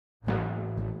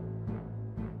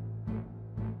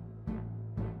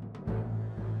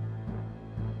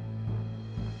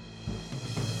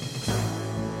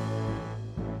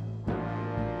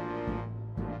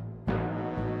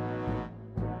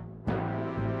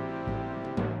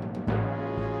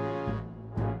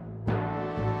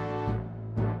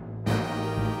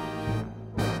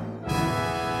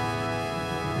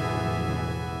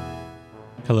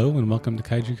Hello and welcome to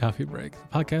Kaiju Coffee Break,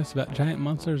 the podcast about giant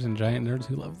monsters and giant nerds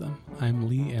who love them. I'm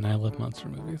Lee and I love monster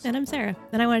movies. And I'm Sarah,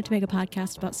 and I wanted to make a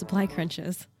podcast about supply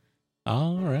crunches.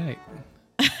 All right.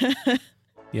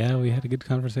 Yeah, we had a good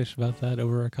conversation about that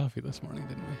over our coffee this morning,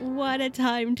 didn't we? What a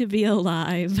time to be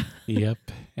alive. Yep,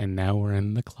 and now we're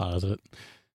in the closet.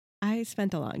 I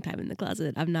spent a long time in the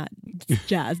closet. I'm not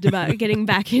jazzed about getting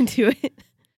back into it.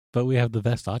 But we have the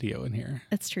best audio in here.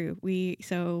 That's true. We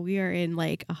are in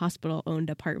like a hospital-owned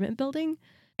apartment building,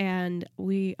 and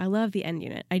I love the end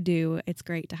unit. I do. It's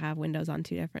great to have windows on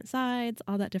two different sides,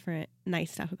 all that different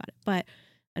nice stuff about it. But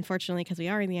unfortunately, because we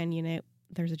are in the end unit,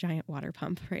 there's a giant water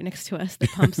pump right next to us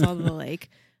that pumps all the lake.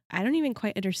 I don't even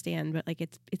quite understand, but like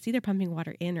it's either pumping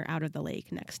water in or out of the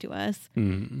lake next to us.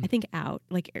 I think out,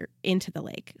 like into the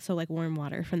lake. So like warm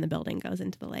water from the building goes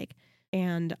into the lake.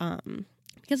 And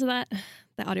because of that,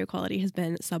 the audio quality has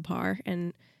been subpar,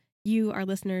 and you, our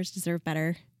listeners, deserve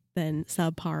better than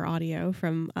subpar audio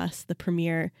from us, the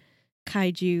premier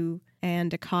kaiju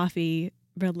and a coffee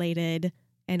related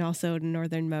and also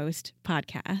northernmost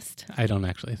podcast. I don't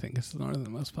actually think it's the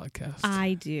northernmost podcast.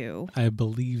 I do. I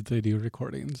believe they do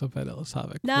recordings of Ellis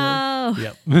Havoc. No.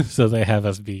 Yep. So they have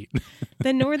us beat.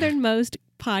 The northernmost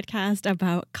podcast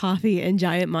about coffee and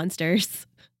giant monsters.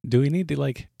 Do we need to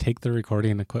like take the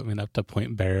recording equipment up to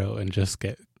Point Barrow and just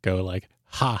go like,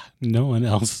 ha, no one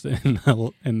else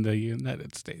in the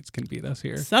United States can beat us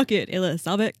here? Suck it, Ellis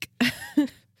Havoc.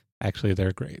 Actually,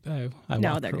 they're great. I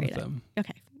no, walked they're with great. them.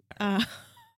 Okay.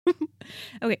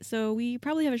 Okay, so we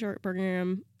probably have a short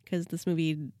program because this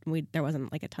movie, there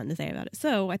wasn't like a ton to say about it.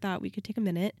 So I thought we could take a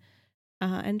minute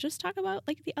and just talk about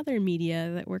like the other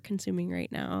media that we're consuming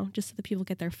right now, just so that people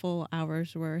get their full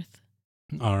hour's worth.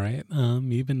 All right.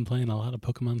 You've been playing a lot of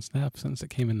Pokemon Snap since it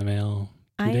came in the mail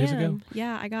 2 days ago.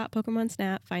 Yeah, I got Pokemon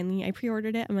Snap finally. I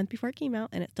pre-ordered it a month before it came out,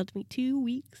 and it still took me 2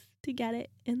 weeks to get it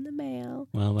in the mail.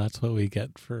 Well, that's what we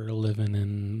get for living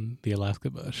in the Alaska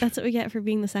bush. That's what we get for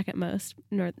being the second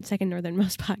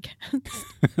northernmost podcast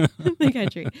in the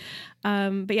country.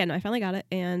 But yeah, no, I finally got it,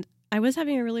 and I was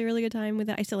having a really, really good time with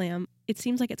it. I still am. It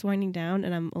seems like it's winding down,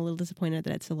 and I'm a little disappointed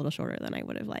that it's a little shorter than I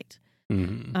would have liked.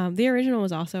 Mm-hmm. The original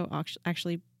was also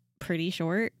actually pretty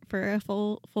short for a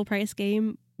full price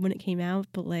game when it came out,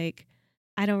 but like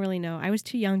I don't really know. I was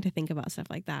too young to think about stuff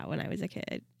like that when I was a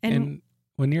kid. And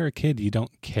when you're a kid, you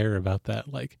don't care about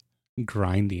that like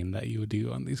grinding that you would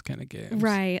do on these kind of games.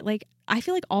 Right. Like I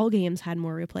feel like all games had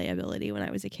more replayability when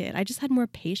I was a kid. I just had more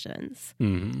patience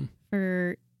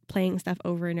for playing stuff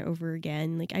over and over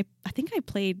again. Like I think I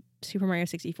played Super Mario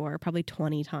 64 probably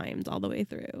 20 times all the way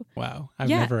through. Wow. I've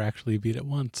never actually beat it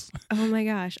once. Oh my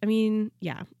gosh. I mean,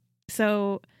 yeah.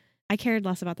 So I cared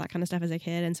less about that kind of stuff as a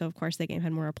kid. And so of course the game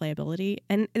had more replayability.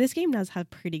 And this game does have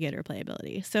pretty good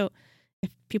replayability. So if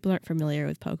people aren't familiar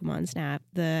with Pokemon Snap,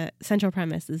 the central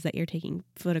premise is that you're taking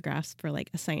photographs for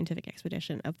like a scientific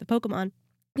expedition of the Pokemon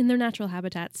in their natural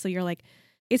habitats. So you're like,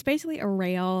 it's basically a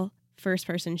rail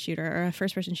first-person shooter or a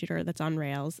first-person shooter that's on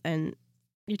rails, and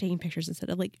you're taking pictures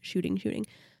instead of like shooting.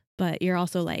 But you're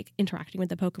also like interacting with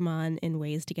the Pokemon in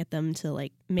ways to get them to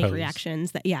like make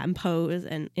reactions and pose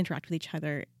and interact with each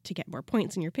other to get more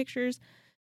points in your pictures.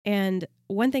 And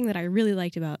one thing that I really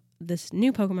liked about this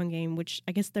new Pokemon game, which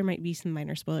I guess there might be some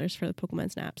minor spoilers for the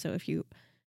Pokemon Snap, so if you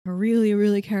really,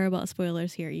 really care about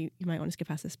spoilers here, you might want to skip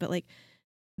past this, but like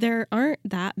there aren't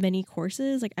that many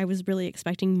courses. Like I was really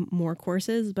expecting more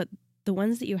courses, but the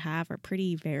ones that you have are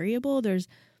pretty variable. There's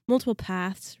multiple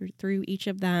paths through each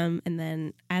of them, and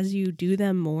then as you do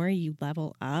them more, you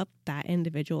level up that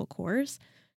individual course,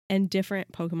 and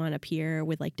different Pokemon appear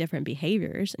with like different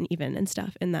behaviors and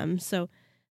stuff in them. So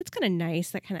it's kind of nice.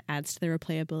 That kind of adds to the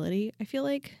replayability, I feel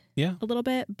like, a little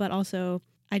bit. But also,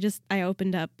 I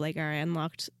opened up, like, or I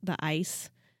unlocked the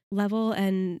ice level,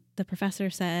 and the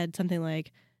professor said something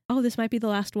like, oh, this might be the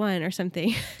last one or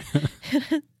something.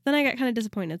 Then I got kind of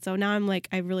disappointed. So now I'm like,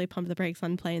 I really pumped the brakes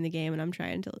on playing the game, and I'm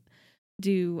trying to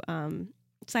do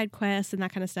side quests and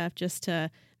that kind of stuff just to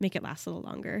make it last a little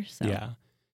longer. So yeah,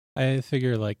 I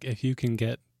figure like if you can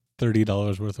get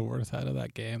 $30 worth out of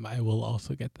that game, I will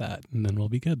also get that, and then we'll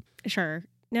be good. Sure.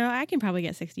 No, I can probably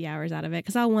get 60 hours out of it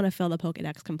because I'll want to fill the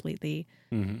Pokedex completely.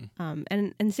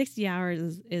 And 60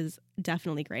 hours is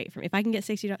definitely great for me. If I can get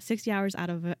 60 hours out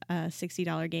of a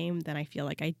 $60 game, then I feel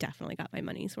like I definitely got my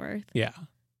money's worth. Yeah.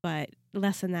 But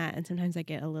less than that, and sometimes I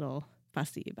get a little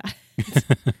fussy about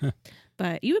it.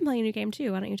 But you've been playing a new game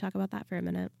too. Why don't you talk about that for a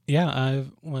minute? Yeah,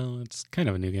 it's kind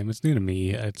of a new game. It's new to me.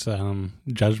 It's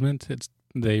Judgment.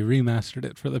 They remastered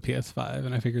it for the PS5,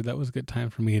 and I figured that was a good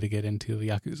time for me to get into the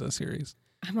Yakuza series.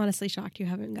 I'm honestly shocked you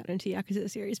haven't gotten into Yakuza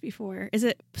series before. Is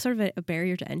it sort of a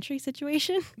barrier to entry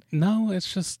situation? No,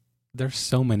 it's just there's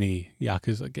so many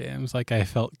Yakuza games. Like I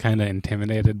felt kind of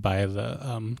intimidated by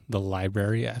the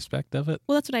library aspect of it.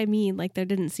 Well, that's what I mean. Like there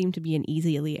didn't seem to be an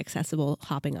easily accessible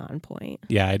hopping on point.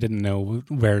 Yeah, I didn't know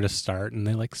where to start, and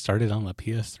they like started on the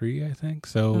PS3, I think.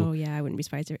 So Oh yeah, I wouldn't be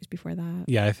surprised if it was before that.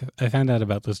 yeah, I found out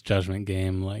about this Judgment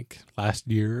game like last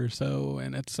year or so,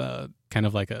 and it's kind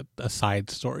of like a side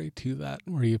story to that,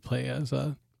 where you play as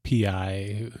a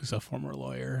PI who's a former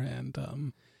lawyer,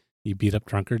 and you beat up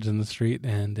drunkards in the street,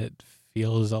 and it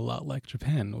feels a lot like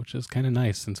Japan, which is kind of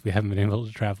nice since we haven't been able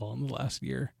to travel in the last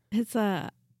year. It's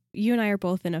you and I are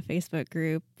both in a Facebook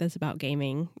group that's about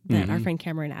gaming that our friend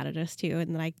Cameron added us to,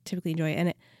 and that I typically enjoy.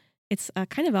 And it's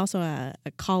kind of also a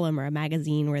column or a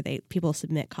magazine where people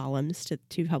submit columns to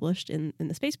be published in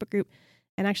this Facebook group.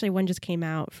 And actually, one just came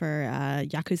out for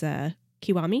Yakuza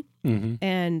Kiwami,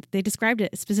 and they described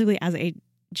it specifically as a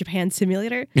Japan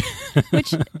simulator,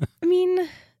 which I mean.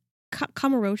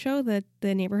 Kamurocho,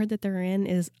 the neighborhood that they're in,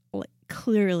 is like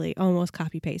clearly almost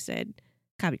copy-pasted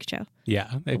Kabukicho.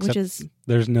 Yeah, which is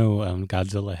there's no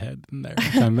Godzilla head in there.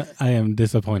 I am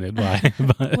disappointed by.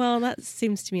 But. Well, that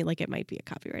seems to me like it might be a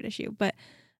copyright issue, but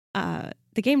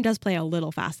the game does play a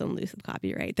little fast and loose with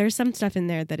copyright. There's some stuff in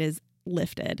there that is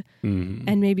lifted,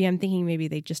 and maybe I'm thinking maybe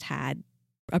they just had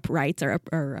rights or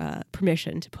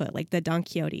permission to put like the Don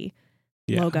Quixote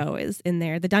logo is in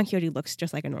there. The Don Quixote looks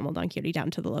just like a normal Don Quixote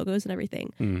down to the logos and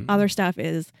everything. Other stuff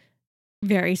is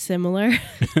very similar,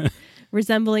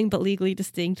 resembling but legally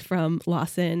distinct from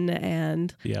Lawson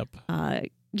and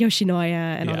Yoshinoya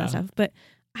and all that stuff. But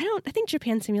I think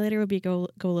Japan Simulator would be go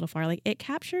a little far. Like it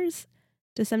captures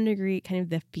to some degree kind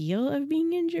of the feel of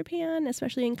being in Japan,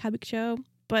 especially in Kabukicho.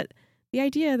 But the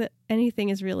idea that anything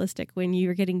is realistic when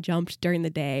you're getting jumped during the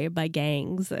day by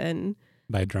gangs and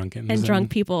by drunk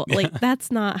people. Like,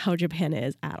 that's not how Japan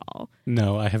is at all.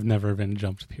 No, I have never been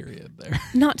jumped, period, there.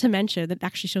 Not to mention that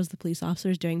actually shows the police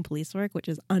officers doing police work, which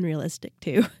is unrealistic,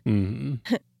 too.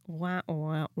 Wah,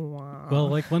 wah, wah. Well,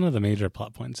 like, one of the major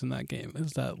plot points in that game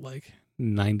is that, like,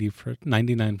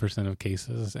 99% of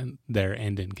cases and there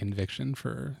end in conviction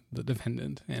for the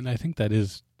defendant. And I think that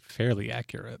is fairly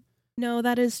accurate. No,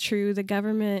 that is true. The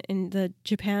government and the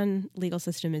Japan legal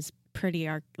system is pretty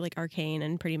arcane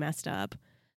and pretty messed up.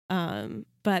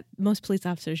 But most police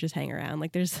officers just hang around.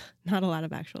 Like there's not a lot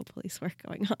of actual police work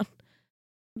going on.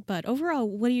 But overall,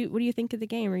 what do you think of the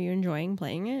game? Are you enjoying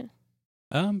playing it?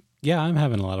 Yeah, I'm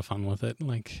having a lot of fun with it.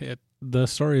 Like the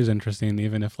story is interesting,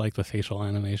 even if like the facial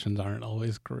animations aren't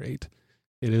always great.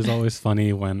 It is always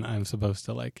funny when I'm supposed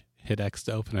to like hit X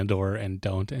to open a door and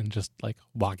don't, and just like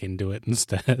walk into it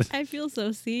instead. I feel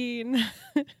so seen.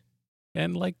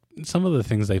 And like some of the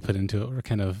things they put into it were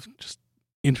kind of just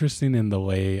interesting in the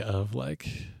way of like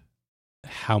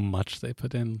how much they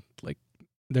put in. Like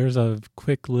there's a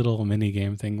quick little mini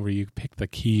game thing where you pick the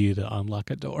key to unlock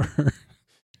a door.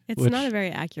 It's not a very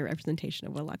accurate representation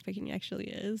of what lockpicking actually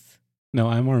is. No,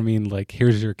 I more mean like,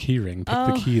 here's your key ring. Pick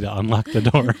the key to unlock the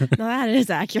door. No, that is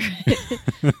accurate.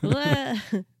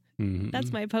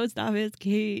 That's my post office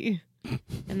key.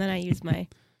 And then I use my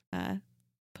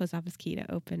post office key to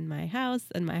open my house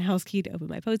and my house key to open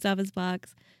my post office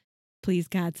box. Please,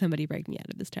 God, somebody break me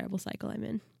out of this terrible cycle I'm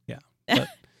in. Yeah, but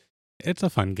it's a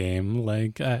fun game.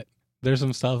 Like, there's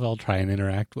some stuff I'll try and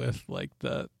interact with, like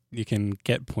you can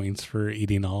get points for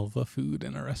eating all the food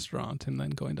in a restaurant and then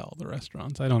going to all the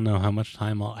restaurants. I don't know how much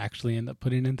time I'll actually end up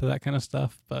putting into that kind of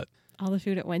stuff, but all the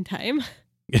food at one time.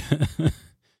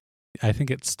 I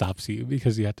think it stops you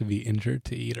because you have to be injured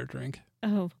to eat or drink.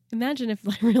 Oh, imagine if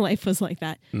real life was like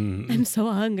that. I'm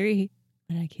so hungry,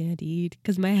 but I can't eat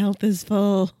because my health is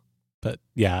full. But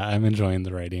yeah, I'm enjoying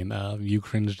the writing. You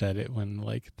cringed at it when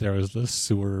like there was the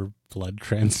sewer blood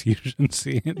transfusion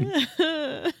scene.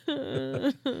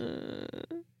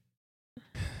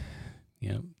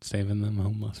 Yeah, saving them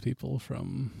homeless people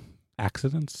from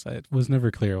accidents. It was never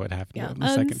clear what happened to them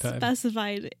the second time.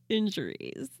 Unspecified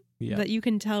injuries that you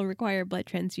can tell require blood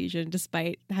transfusion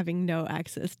despite having no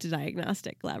access to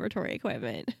diagnostic laboratory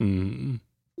equipment.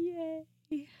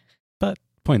 Yay. But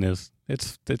point is,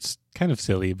 it's kind of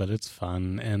silly, but it's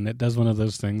fun, and it does one of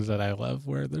those things that I love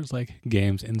where there's like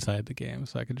games inside the game,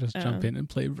 so I could just jump in and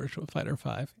play Virtua Fighter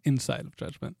 5 inside of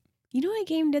Judgment. You know what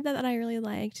game did that I really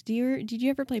liked? Did you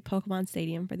ever play Pokemon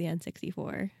Stadium for the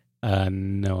N64?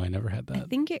 No, I never had that. I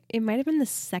think it might have been the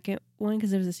second one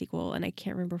because it was a sequel, and I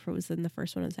can't remember if it was in the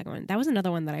first one or the second one. That was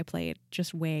another one that I played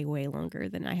just way, way longer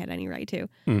than I had any right to.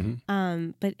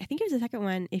 But I think it was the second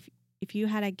one. If you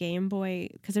had a Game Boy,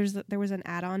 because there was an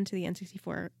add-on to the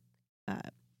N64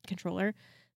 controller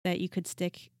that you could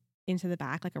stick into the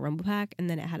back like a rumble pack, and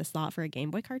then it had a slot for a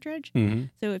Game Boy cartridge. Mm-hmm.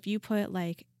 So if you put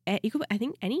like you could put, I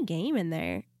think, any game in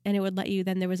there, and it would let you.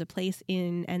 Then there was a place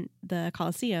in the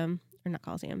Coliseum, or not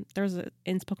Coliseum. There was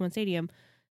in Pokemon Stadium,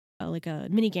 like a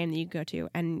mini game that you could go to,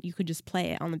 and you could just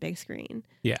play it on the big screen.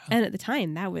 Yeah. And at the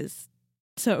time, that was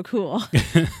so cool.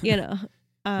 You know,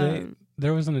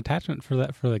 there was an attachment for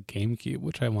that for the GameCube,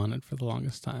 which I wanted for the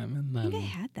longest time, and then I think I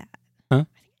had that. Huh?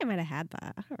 I think I might have had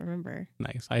that. I don't remember.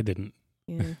 Nice. I didn't.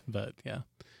 Yeah. But yeah,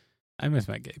 I miss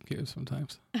my GameCube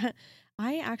sometimes.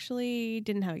 I actually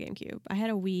didn't have a GameCube. I had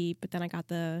a Wii, but then I got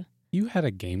the... You had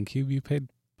a GameCube? You played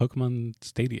Pokemon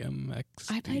Stadium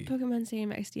XD. I played Pokemon Stadium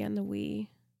XD on the Wii.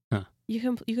 Huh. You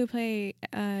could play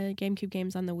GameCube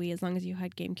games on the Wii as long as you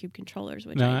had GameCube controllers,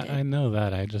 which No, I did. I know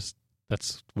that.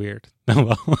 That's weird. Oh,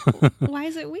 well. Why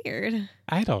is it weird?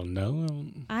 I don't know.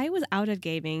 I was out of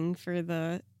gaming for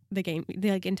the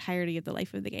like entirety of the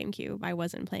life of the GameCube. I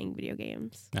wasn't playing video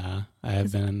games. I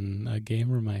have been a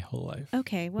gamer my whole life.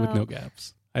 Okay, well, with no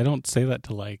gaps. I don't say that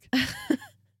to like.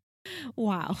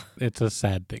 Wow. It's a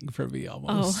sad thing for me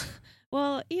almost.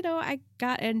 Oh, well, I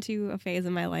got into a phase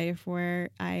in my life where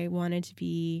I wanted to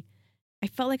be. I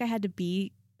felt like I had to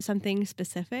be something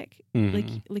specific,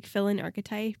 like fill an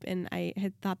archetype, and I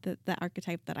had thought that the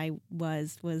archetype that I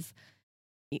was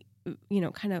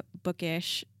kind of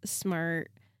bookish, smart,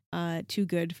 too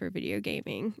good for video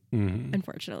gaming,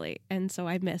 unfortunately. And so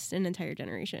I missed an entire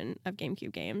generation of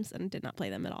GameCube games and did not play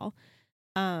them at all.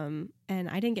 And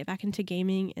I didn't get back into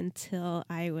gaming until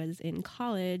I was in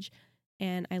college,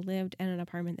 and I lived in an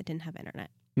apartment that didn't have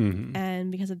internet.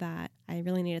 And because of that, I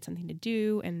really needed something to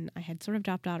do, and I had sort of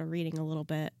dropped out of reading a little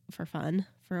bit for fun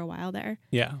for a while there.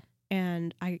 Yeah.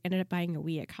 And I ended up buying a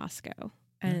Wii at Costco.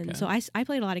 And so I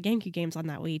played a lot of GameCube games on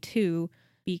that Wii too,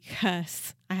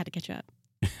 because I had to catch up.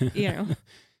 Yeah.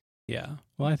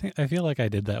 Well, I feel like I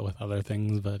did that with other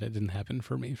things, but it didn't happen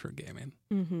for me for gaming.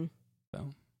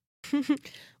 So.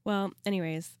 Well,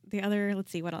 anyways,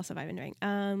 let's see, what else have I been doing?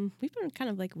 We've been kind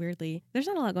of like weirdly, there's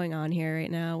not a lot going on here right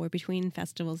now. We're between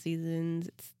festival seasons.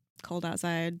 It's cold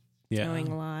outside, snowing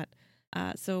a lot.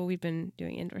 So we've been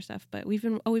doing indoor stuff, but we've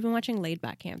been watching Laid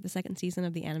Back Camp, the second season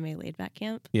of the anime Laid Back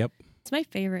Camp. Yep. It's my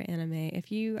favorite anime.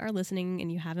 If you are listening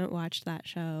and you haven't watched that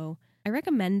show, I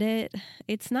recommend it.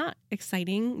 It's not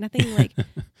exciting. Nothing like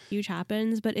huge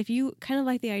happens. But if you kind of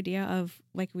like the idea of,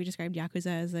 like we described Yakuza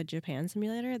as a Japan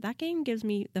simulator, that game gives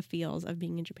me the feels of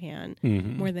being in Japan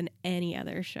more than any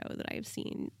other show that I've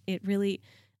seen. It really,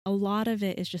 a lot of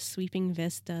it is just sweeping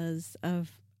vistas of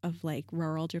like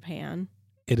rural Japan.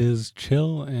 It is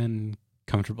chill and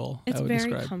comfortable. It's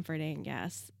very comforting,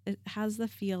 yes. It has the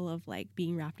feel of like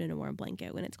being wrapped in a warm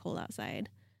blanket when it's cold outside.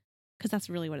 Because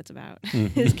that's really what it's about,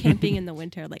 is camping in the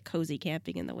winter, like cozy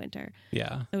camping in the winter.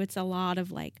 Yeah. So it's a lot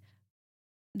of like,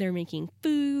 they're making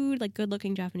food, like good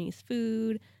looking Japanese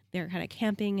food. They're kind of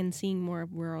camping and seeing more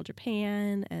of rural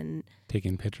Japan and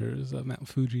taking pictures of Mount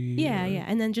Fuji. Yeah.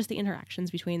 And then just the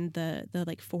interactions between the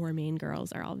like four main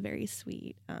girls are all very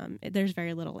sweet. There's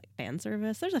very little like fan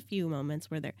service. There's a few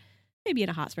moments where they're maybe in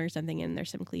a hot spring or something and there's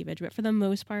some cleavage, but for the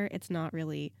most part, it's not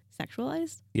really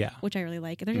sexualized. Yeah. Which I really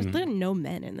like. There are no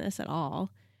men in this at all.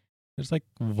 There's like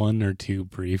one or two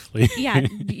briefly. Yeah.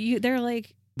 They're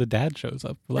like... The dad shows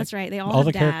up. Like, that's right. They all the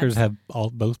have characters dads.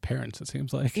 have both parents, it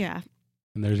seems like. Yeah.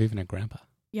 And there's even a grandpa.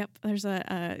 Yep. There's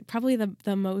probably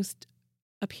the most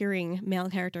appearing male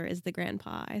character is the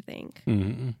grandpa, I think.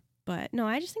 But no,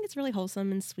 I just think it's really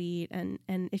wholesome and sweet. And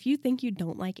if you think you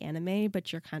don't like anime,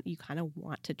 but you kind of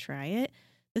want to try it,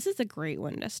 this is a great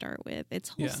one to start with. It's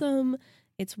wholesome,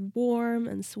 it's warm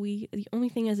and sweet. The only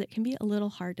thing is it can be a little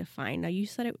hard to find. Now, you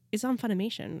said it's on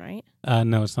Funimation, right?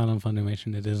 No, it's not on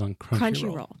Funimation. It is on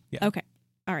Crunchyroll. Yeah. Okay.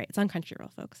 All right. It's on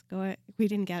Crunchyroll, folks. Go ahead. We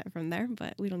didn't get it from there,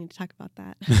 but we don't need to talk about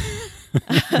that.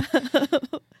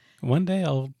 One day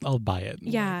I'll buy it.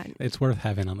 Yeah. Like, it's worth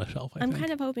having on the shelf, I think.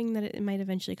 kind of hoping that it might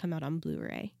eventually come out on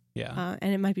Blu-ray. Yeah.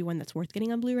 And it might be one that's worth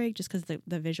getting on Blu-ray just because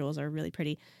the visuals are really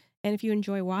pretty. And if you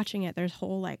enjoy watching it, there's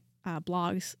whole like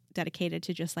blogs dedicated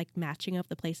to just like matching up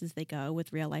the places they go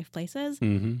with real life places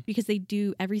because they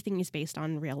do, everything is based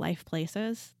on real life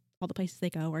places. All the places they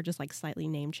go are just like slightly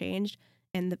name changed.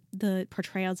 And the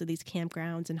portrayals of these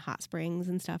campgrounds and hot springs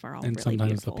and stuff are all really beautiful. And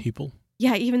sometimes the people.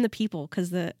 Yeah, even the people,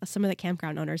 because some of the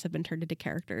campground owners have been turned into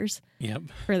characters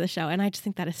for the show. And I just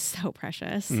think that is so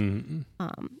precious.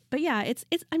 But yeah, it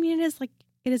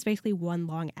is basically one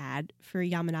long ad for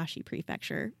Yamanashi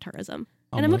Prefecture tourism.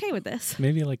 And I'm okay with this.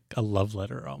 Maybe like a love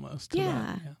letter almost.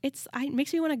 Yeah. It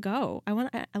makes me want to go. And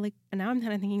now I'm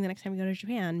kind of thinking the next time we go to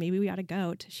Japan, maybe we ought to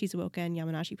go to Shizuoka and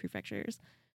Yamanashi prefectures.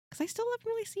 Because I still haven't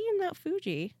really seen Mount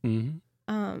Fuji.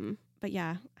 But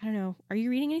yeah, I don't know. Are you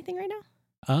reading anything right now?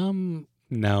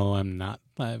 No, I'm not.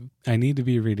 I need to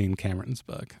be reading Cameron's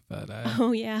book, but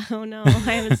Oh yeah. Oh no, I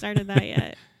haven't started that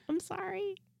yet. I'm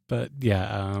sorry. But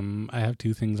yeah, I have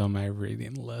two things on my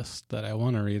reading list that I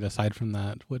want to read aside from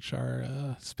that, which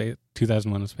are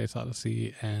 2001: A Space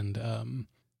Odyssey and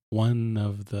one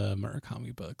of the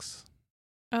Murakami books.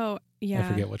 Oh yeah. I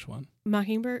forget which one.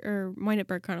 Mockingbird or White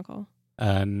Bird Chronicle.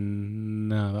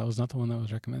 No, that was not the one that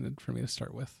was recommended for me to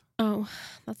start with. Oh,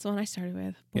 that's the one I started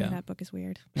with. Boy, Yeah. that book is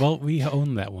weird. Well, we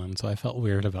own that one, so I felt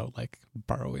weird about like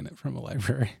borrowing it from a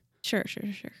library. Sure.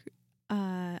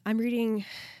 I'm reading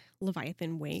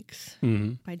Leviathan Wakes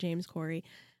by James Corey.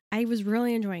 I was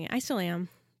really enjoying it. I still am,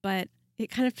 but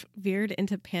it kind of veered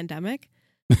into pandemic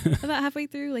about halfway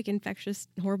through, like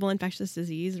horrible infectious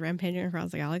disease rampaging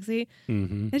across the galaxy.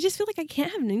 I just feel like I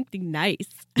can't have anything nice.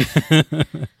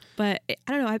 But I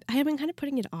don't know. I have been kind of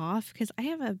putting it off because I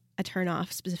have a turn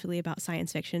off specifically about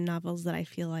science fiction novels that I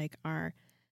feel like are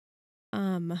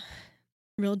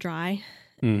real dry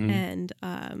and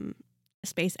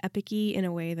space epic-y in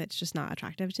a way that's just not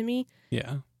attractive to me.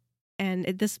 Yeah. And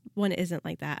this one isn't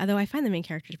like that. Although I find the main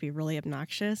character to be really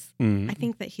obnoxious. I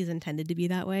think that he's intended to be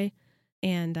that way.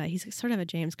 And he's sort of a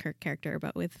James Kirk character,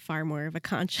 but with far more of a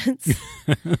conscience.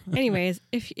 Anyways,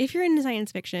 if you're into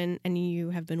science fiction and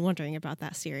you have been wondering about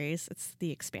that series, it's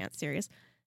the Expanse series.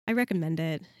 I recommend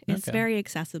it. It's very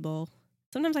accessible.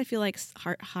 Sometimes I feel like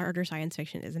harder science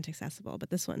fiction isn't accessible, but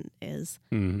this one is.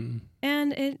 And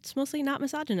it's mostly not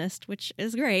misogynist, which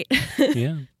is great.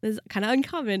 Yeah. It's kind of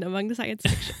uncommon among the science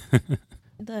fiction.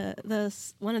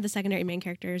 The one of the secondary main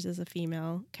characters is a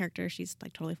female character. She's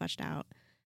like totally fleshed out.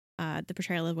 The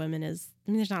portrayal of women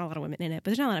there's not a lot of women in it, but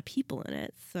there's not a lot of people in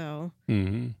it. So,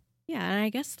 yeah. And I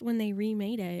guess when they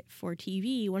remade it for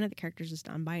TV, one of the characters is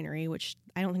non-binary, which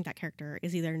I don't think that character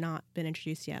is either not been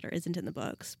introduced yet or isn't in the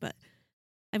books. But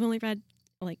I've only read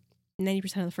like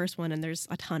 90% of the first one, and there's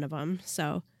a ton of them.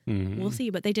 So we'll see.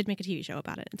 But they did make a TV show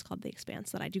about it. It's called The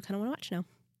Expanse that I do kind of want to watch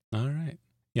now. All right.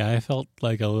 Yeah, I felt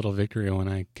like a little victory when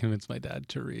I convinced my dad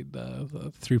to read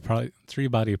the three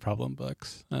body problem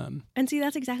books. And see,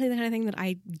 that's exactly the kind of thing that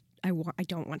I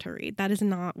don't want to read. That is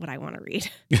not what I want to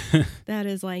read. That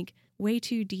is like way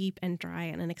too deep and dry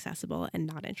and inaccessible and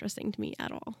not interesting to me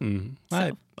at all.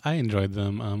 So. I enjoyed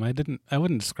them. I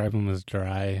wouldn't describe them as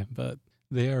dry, but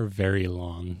they are very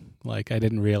long. Like I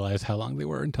didn't realize how long they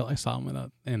were until I saw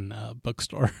them in a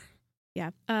bookstore.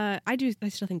 Yeah, I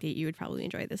still think that you would probably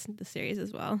enjoy this series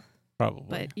as well. Probably.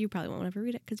 But you probably won't ever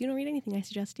read it because you don't read anything I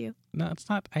suggest to you. No, it's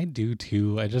not. I do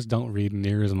too. I just don't read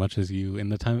near as much as you. In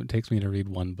the time it takes me to read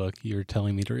one book, you're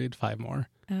telling me to read 5 more.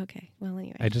 Okay. Well,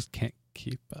 anyway. I just can't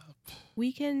keep up.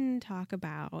 We can talk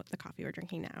about the coffee we're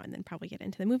drinking now and then probably get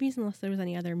into the movies unless there was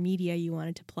any other media you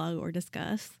wanted to plug or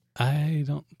discuss. I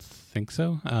don't think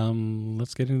so.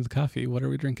 Let's get into the coffee. What are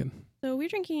we drinking? So we're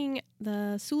drinking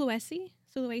the Sulawesi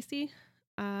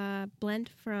blend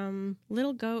from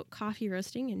Little Goat Coffee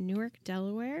Roasting in Newark,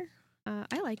 Delaware.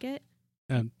 I like it.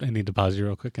 I need to pause you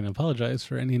real quick and apologize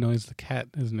for any noise the cat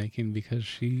is making because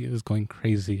she is going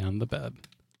crazy on the bed.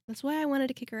 That's why I wanted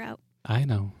to kick her out. I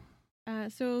know.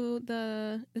 So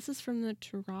this is from the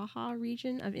Taraha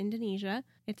region of Indonesia.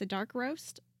 It's a dark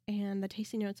roast, and the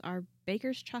tasting notes are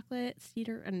baker's chocolate,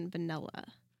 cedar, and vanilla.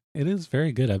 It is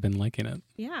very good. I've been liking it.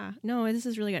 Yeah. No, this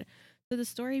is really good. So the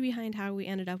story behind how we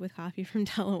ended up with coffee from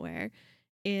Delaware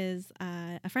is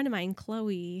a friend of mine,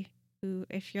 Chloe, who,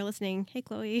 if you're listening, hey,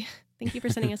 Chloe, thank you for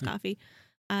sending us coffee.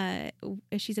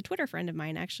 She's a Twitter friend of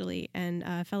mine, actually, and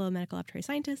a fellow medical laboratory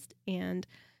scientist. And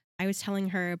I was telling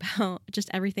her about just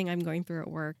everything I'm going through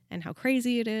at work and how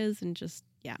crazy it is. And just,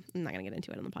 yeah, I'm not going to get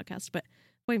into it on the podcast. But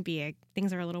point being,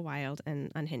 things are a little wild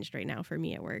and unhinged right now for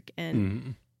me at work.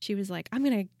 And she was like, I'm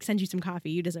going to send you some coffee.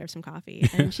 You deserve some coffee.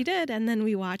 And she did. And then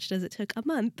we watched as it took a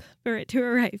month for it to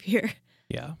arrive here.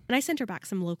 Yeah. And I sent her back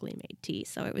some locally made tea.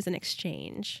 So it was an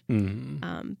exchange.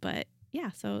 But yeah,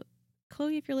 so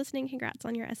Chloe, if you're listening, congrats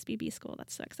on your SBB school.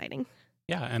 That's so exciting.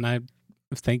 Yeah. And I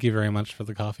thank you very much for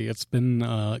the coffee. It's been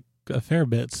a fair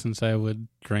bit since I would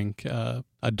drink a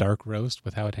dark roast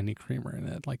without any creamer in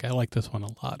it. Like I like this one a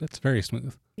lot. It's very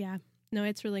smooth. Yeah. No,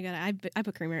 it's really good. I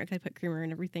put creamer. I put creamer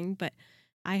in everything, but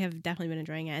I have definitely been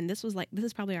enjoying it. And this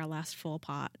is probably our last full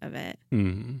pot of it.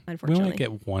 Unfortunately, we might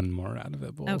get one more out of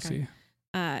it, but we'll see.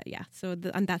 Yeah. So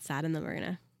that's sad, and then we're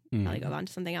gonna probably go on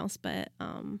to something else. But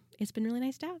it's been really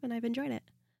nice to have, and I've enjoyed it.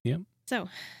 Yep. So,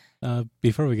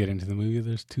 before we get into the movie,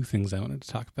 there's 2 things I wanted to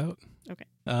talk about. Okay.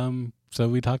 So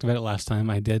we talked about it last time.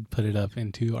 I did put it up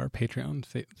into our Patreon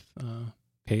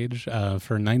page.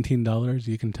 For $19,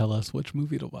 you can tell us which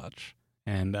movie to watch.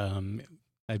 And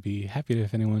I'd be happy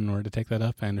if anyone were to take that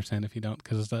up. I understand if you don't,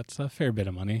 because that's a fair bit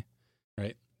of money,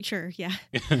 right? Sure, yeah.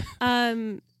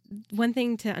 One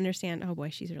thing to understand, oh boy,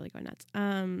 she's really going nuts.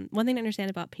 One thing to understand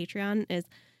about Patreon is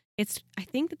I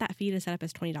think that feed is set up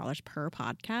as $20 per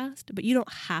podcast, but you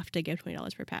don't have to give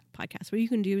 $20 per podcast. What you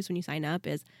can do is when you sign up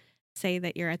is say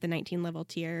that you're at the $19 level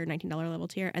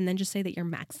tier, and then just say that your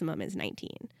maximum is 19.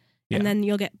 Yeah. And then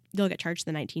you'll get charged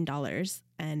the $19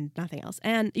 and nothing else.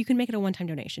 And you can make it a one-time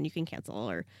donation. You can cancel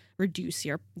or reduce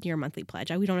your monthly pledge.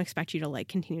 We don't expect you to like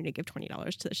continue to give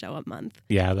 $20 to the show a month.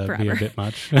 Yeah, that'd be a bit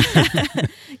much.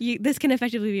 This can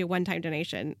effectively be a one-time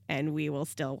donation, and we will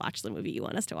still watch the movie you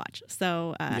want us to watch.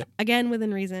 So again,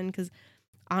 within reason, because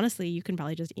honestly, you can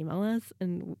probably just email us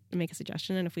and make a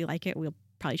suggestion, and if we like it, we'll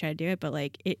probably try to do it. But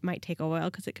like, it might take a while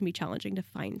because it can be challenging to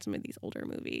find some of these older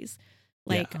movies.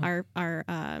 Like our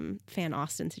fan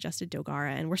Austin suggested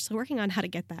Dogara, and we're still working on how to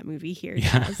get that movie here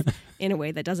in a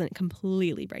way that doesn't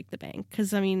completely break the bank.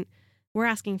 Because, I mean, we're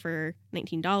asking for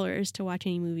 $19 to watch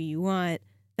any movie you want.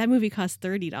 That movie costs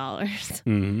 $30.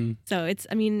 Mm-hmm. So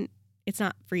it's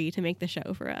not free to make the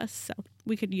show for us. So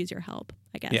we could use your help,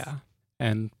 I guess. Yeah.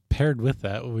 And paired with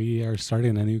that, we are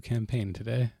starting a new campaign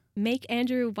today. Make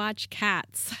Andrew watch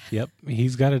Cats. Yep,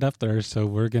 he's got it up there, so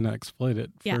we're going to exploit it.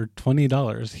 For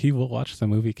 $20, he will watch the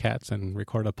movie Cats and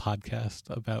record a podcast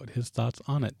about his thoughts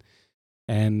on it.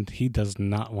 And he does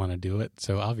not want to do it,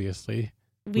 so obviously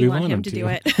we want him to do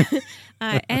it.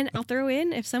 And I'll throw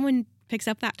in, if someone picks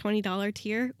up that $20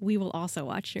 tier, we will also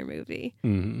watch your movie.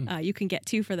 Mm-hmm. You can get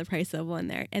 2 for the price of 1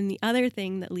 there. And the other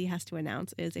thing that Lee has to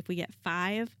announce is if we get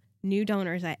 5 new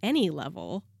donors at any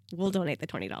level, we'll donate the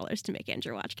 $20 to make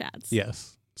Andrew watch Cats.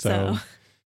 Yes. So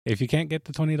if you can't get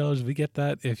the $20, we get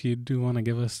that. If you do want to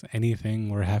give us anything,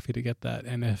 we're happy to get that.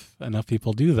 And if enough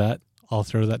people do that, I'll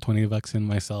throw that $20 in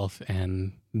myself,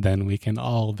 and then we can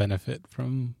all benefit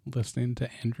from listening to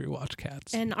Andrew watch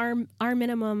Cats. And our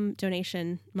minimum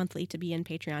donation monthly to be in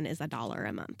Patreon is $1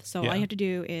 a month. So all you have to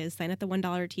do is sign up the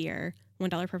 $1 tier,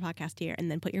 $1 per podcast tier, and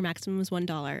then put your maximum as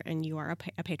 $1, and you are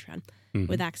a patron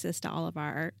with access to all of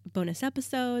our bonus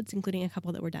episodes, including a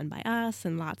couple that were done by us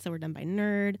and lots that were done by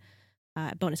Nerd.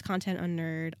 Bonus content on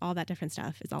Nerd, all that different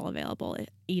stuff is all available,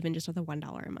 even just with a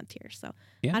 $1 a month tier. So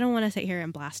I don't want to sit here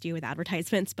and blast you with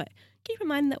advertisements, but keep in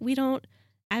mind that we don't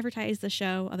advertise the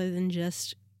show other than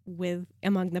just with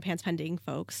among the Pants Pending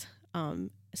folks.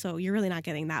 So you're really not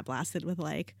getting that blasted with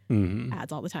like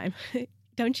ads all the time.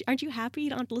 Aren't you happy you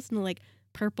don't have to listen to like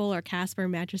Purple or Casper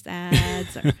mattress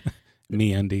ads or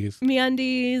MeUndies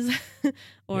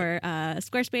or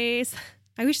Squarespace?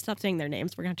 I wish stop saying their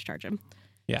names. We're gonna have to charge them.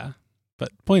 Yeah. But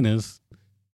point is,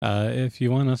 if you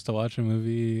want us to watch a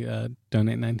movie,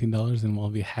 donate $19 and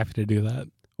we'll be happy to do that.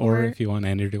 Or if you want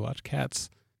Andrew to watch Cats,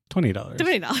 $20.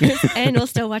 $20. And we'll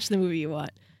still watch the movie you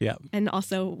want. Yeah. And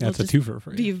also that's a 2 for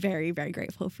free. Be very, very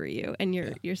grateful for you and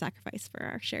your sacrifice for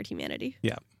our shared humanity.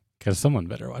 Yeah. Because someone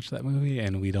better watch that movie,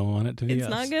 and we don't want it to be us. It's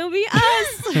not going to be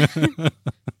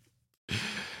us.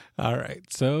 All right.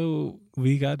 So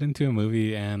we got into a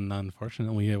movie, and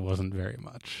unfortunately, it wasn't very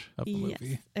much of a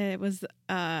movie. It was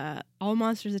All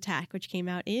Monsters Attack, which came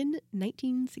out in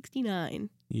 1969.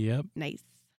 Yep. Nice.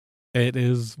 It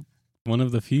is one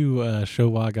of the few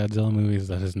Showa Godzilla movies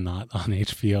that is not on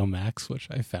HBO Max, which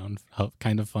I found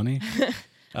kind of funny.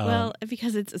 Well,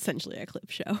 because it's essentially a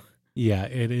clip show. Yeah,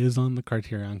 it is on the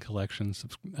Criterion Collection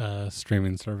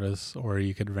streaming service, or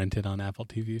you could rent it on Apple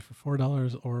TV for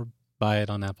 $4 or buy it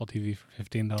on Apple TV for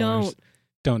 $15.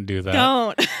 Don't do that.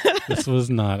 Don't. This was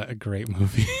not a great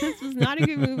movie. This was not a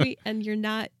good movie, and you're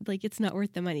not, like, it's not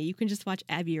worth the money. You can just watch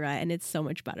Abira, and it's so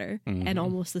much better and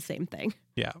almost the same thing.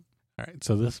 Yeah. All right,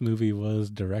 so this movie was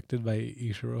directed by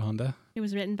Ishiro Honda. It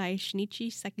was written by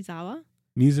Shinichi Sekizawa.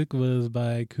 Music was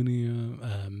by Kunio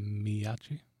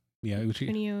Miyauchi,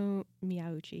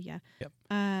 yeah. Yep.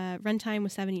 Runtime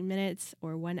was 70 minutes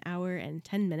or 1 hour and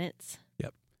 10 minutes.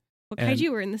 Yep. What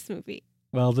kaiju were in this movie?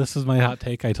 Well, this is my hot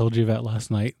take I told you about last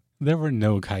night. There were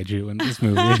no kaiju in this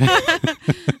movie.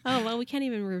 Oh, well, we can't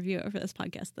even review it for this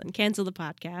podcast then. Cancel the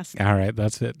podcast. All right,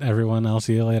 that's it. Everyone, I'll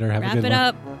see you later. Have a good one.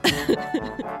 Wrap it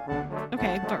up.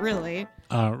 Okay, but really?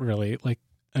 Really, like,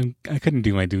 I couldn't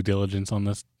do my due diligence on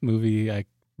this movie. I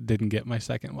didn't get my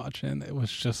second watch in. It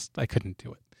was just, I couldn't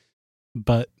do it.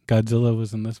 But Godzilla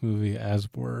was in this movie, as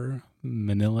were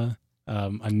Manila.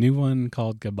 A new one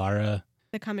called Gabara.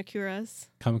 The Kamakuras.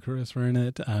 Kamakuras were in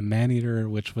it. Maneater,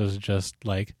 which was just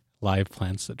like live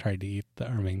plants that tried to eat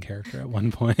our main character at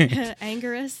one point.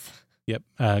 Anguirus. Yep.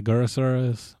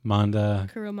 Gorosaurus, Manda.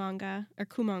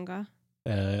 Kumanga.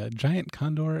 Giant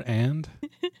condor, and...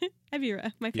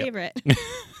 Ebira, my favorite.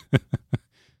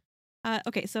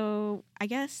 Okay, so I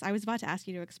guess I was about to ask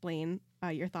you to explain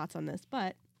your thoughts on this,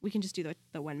 but we can just do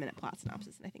the 1 minute plot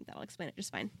synopsis, and I think that'll explain it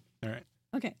just fine. All right.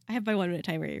 Okay, I have my 1 minute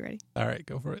timer. Are you ready? All right,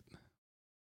 go for it.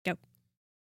 Go.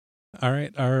 All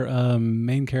right, our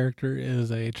main character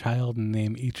is a child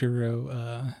named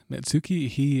Ichiro Mitsuki.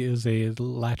 He is a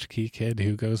latchkey kid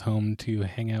who goes home to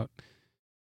hang out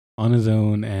on his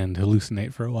own and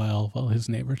hallucinate for a while his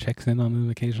neighbor checks in on him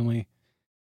occasionally.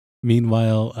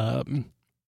 Meanwhile,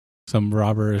 some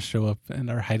robbers show up and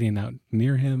are hiding out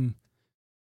near him.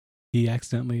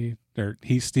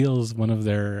 He steals one of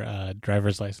their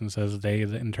driver's licenses. They,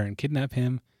 in turn, kidnap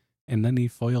him, and then he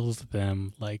foils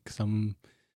them like some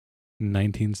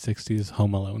 1960s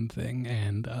Home Alone thing,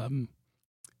 and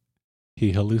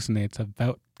he hallucinates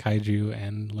about kaiju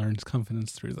and learns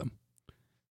confidence through them.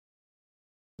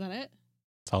 Is that it?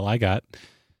 That's all I got.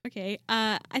 Okay,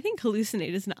 I think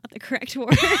hallucinate is not the correct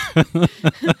word.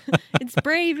 It's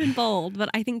brave and bold, but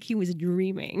I think he was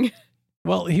dreaming.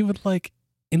 Well, he would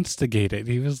instigate it.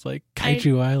 He was like,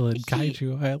 Kaiju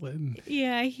Island.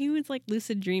 Yeah, he was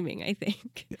lucid dreaming, I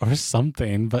think. Or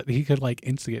something, but he could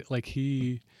instigate.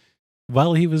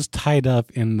 While he was tied up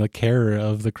in the care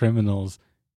of the criminals,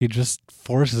 he just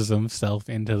forces himself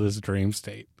into this dream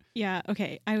state. Yeah,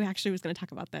 okay. I actually was going to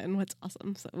talk about that and what's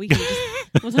awesome. So we'll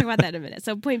talk about that in a minute.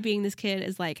 So point being, this kid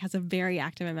is has a very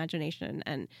active imagination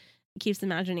and keeps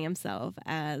imagining himself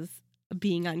as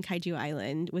being on Kaiju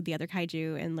Island with the other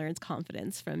kaiju and learns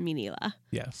confidence from Minila.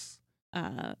 Yes.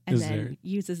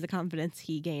 Uses the confidence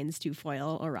he gains to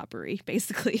foil a robbery,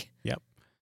 basically. Yep.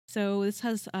 So this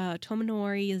has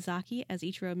Tomonori Yazaki as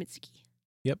Ichiro Mitsuki.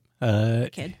 Yep.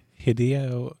 Kid.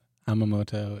 Hideo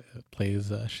Amamoto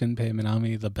plays Shinpei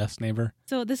Minami, the best neighbor.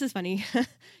 So this is funny.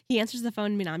 He answers the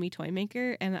phone, Minami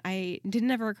Toymaker, and it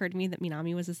didn't ever occur to me that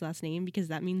Minami was his last name because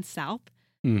that means south.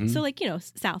 Mm-hmm. So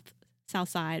south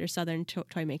side or southern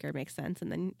toy maker makes sense. And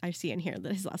then I see in here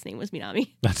that his last name was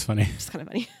Minami. That's funny. It's kind of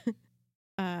funny.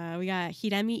 We got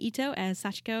Hirami Ito as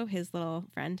Sachiko, his little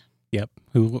friend. Yep.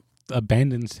 Who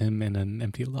abandons him in an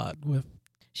empty lot with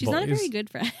She's boys. Not a very good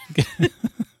friend.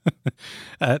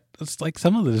 It's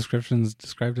some of the descriptions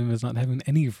described him as not having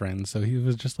any friends, so he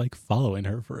was just following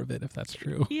her for a bit, if that's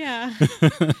true. Yeah.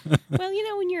 Well,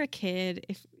 when you're a kid,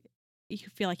 if you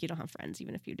feel like you don't have friends,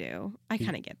 even if you do, I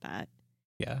kind of get that.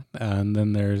 Yeah. And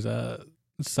then there's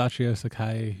Sachio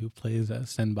Sakai, who plays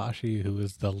Senbashi, who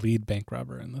is the lead bank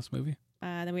robber in this movie.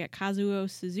 Then we got Kazuo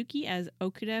Suzuki as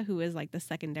Okuda, who is the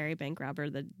secondary bank robber,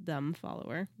 the dumb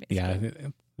follower. Basically. Yeah,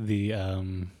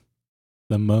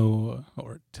 the Mo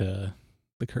or to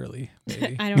the Curly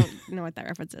baby. I don't know what that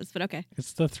reference is, but okay.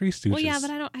 It's the Three Stooges. Well, yeah,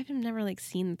 but I've never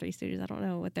seen the Three Stooges. I don't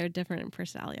know what their different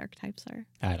personality archetypes are.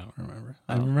 I don't remember.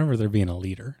 I remember there being a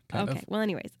leader. Okay. Of. Well,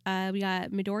 anyways, we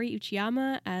got Midori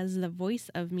Uchiyama as the voice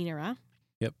of Minara.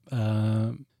 Yep.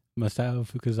 Masao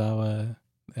Fukuzawa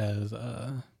as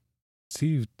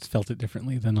you felt it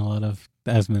differently than a lot of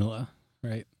as Minila,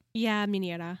 right? Yeah,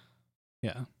 Minara.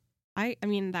 Yeah. I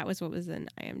mean, that was what was in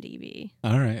IMDb.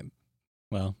 All right.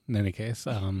 Well, in any case,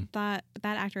 that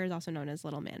actor is also known as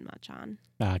Little Man Machan.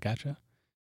 Ah, gotcha.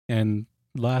 And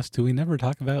last, who we never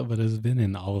talk about, but has been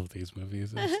in all of these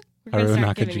movies, is We're gonna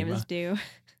start giving him his due.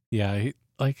 Yeah, he,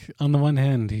 on the one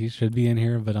hand, he should be in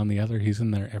here, but on the other, he's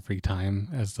in there every time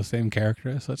as the same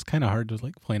character, so it's kind of hard to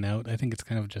point out. I think it's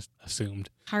kind of just assumed.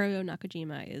 Haruo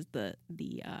Nakajima is the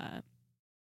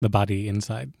body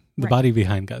inside. The body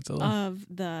behind Godzilla. Of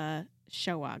the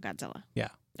Showa Godzilla. Yeah.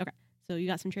 Okay. So you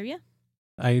got some trivia?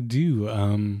 I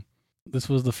do. This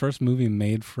was the first movie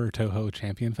made for Toho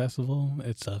Champion Festival.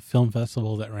 It's a film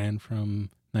festival that ran from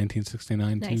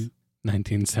 1969 to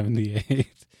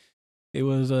 1978. It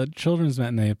was a children's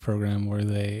matinee program where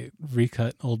they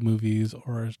recut old movies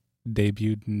or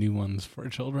debuted new ones for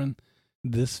children.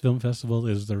 This film festival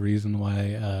is the reason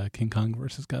why King Kong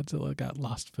vs. Godzilla got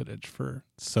lost footage for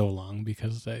so long,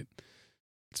 because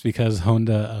it's because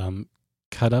Honda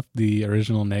cut up the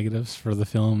original negatives for the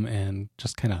film and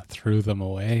just kind of threw them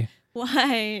away.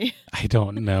 Why? I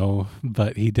don't know,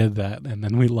 but he did that, and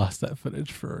then we lost that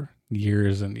footage for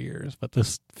years and years. But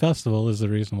this festival is the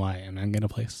reason why, and I'm going to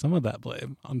place some of that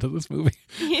blame onto this movie.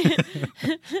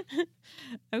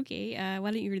 Okay,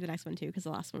 why don't you read the next one too, because the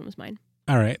last one was mine.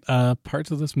 All right.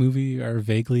 Parts of this movie are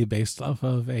vaguely based off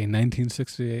of a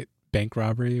 1968 bank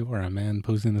robbery where a man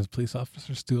posing as a police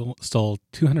officer stole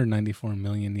 294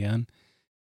 million yen.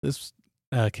 This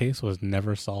case was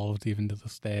never solved even to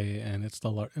this day, and it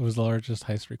was the largest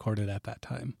heist recorded at that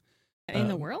time. In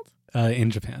the world? In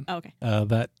Japan. Oh, okay.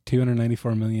 That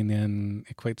 294 million yen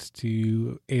equates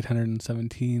to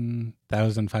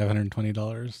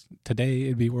 $817,520. Today,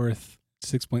 it'd be worth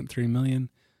 $6.3 million.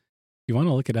 you want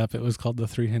to look it up, it was called the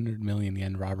 300 million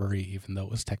yen robbery, even though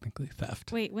it was technically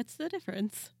theft. Wait, what's the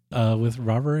difference? With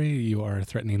robbery, you are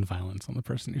threatening violence on the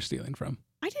person you're stealing from.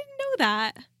 I didn't know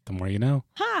that. The more you know.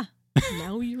 Ha!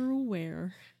 Now you're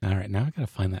aware. All right, now I gotta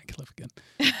find that clip again.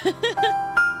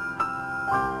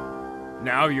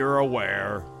 Now you're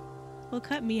aware. Well,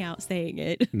 cut me out saying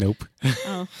it. Nope.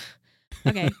 Oh.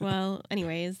 Okay, well,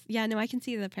 anyways. Yeah, no, I can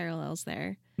see the parallels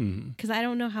there. Because I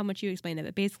don't know how much you explained it,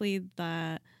 but basically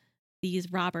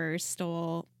these robbers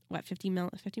stole, 50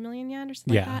 million yen or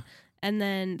something like that? And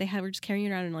then were just carrying it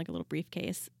around in like a little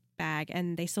briefcase bag,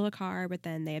 and they stole a car, but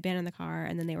then they abandoned the car,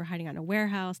 and then they were hiding out in a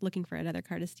warehouse looking for another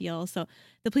car to steal. So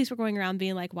the police were going around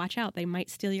being like, watch out, they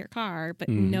might steal your car, but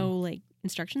no like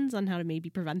instructions on how to maybe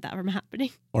prevent that from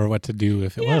happening. Or what to do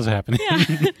if it was happening.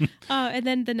 Yeah. And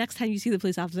then the next time you see the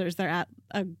police officers, they're at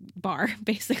a bar,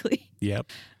 basically.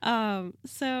 Yep.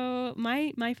 So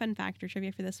my fun fact or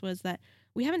trivia for this was that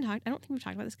I don't think we've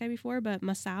talked about this guy before, but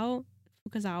Masao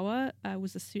Fukazawa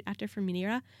was a suit actor for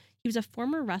Minera. He was a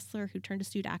former wrestler who turned to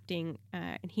suit acting,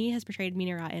 and he has portrayed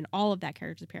Minera in all of that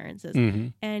character's appearances.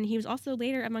 And he was also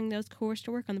later among those coerced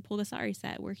to work on the Pulgasari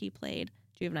set, where he played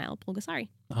juvenile Pulgasari.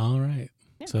 All right.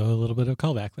 Yeah. So a little bit of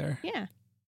callback there. Yeah.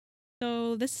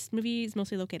 So this movie is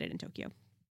mostly located in Tokyo.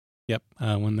 Yep.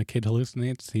 When the kid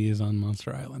hallucinates, he is on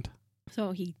Monster Island.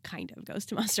 So he kind of goes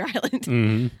to Monster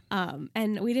Island.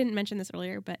 And we didn't mention this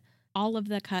earlier, but all of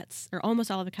the cuts, or almost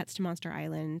all of the cuts to Monster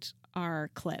Island, are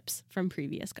clips from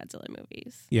previous Godzilla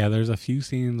movies. Yeah, there's a few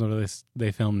scenes where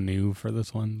they filmed new for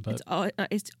this one, but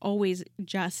it's always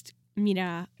just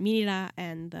Minera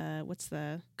and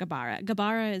the Gabara.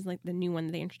 Gabara is like the new one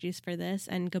that they introduced for this,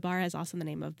 and Gabara is also the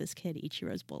name of this kid,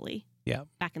 Ichiro's bully. Yeah,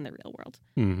 back in the real world.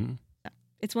 So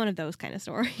it's one of those kind of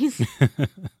stories.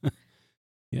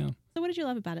 Yeah. So what did you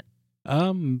love about it?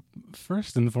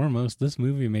 First and foremost, this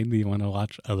movie made me want to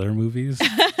watch other movies.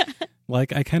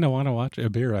 Like, I kind of want to watch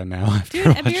Ebirah now after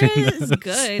watching Ebirah is this.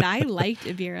 good. I liked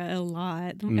Ebirah a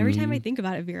lot. Every time I think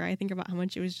about Ebirah, I think about how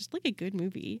much it was just like a good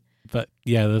movie. But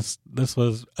yeah, this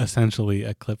was essentially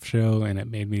a clip show, and it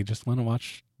made me just want to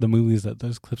watch the movies that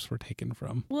those clips were taken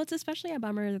from. Well, it's especially a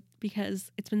bummer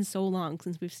because it's been so long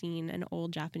since we've seen an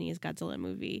old Japanese Godzilla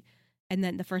movie. And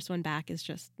then the first one back is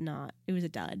just not, it was a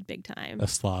dud big time. A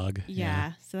slog.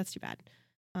 Yeah, so that's too bad.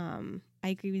 I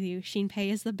agree with you.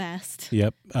 Shinpei is the best.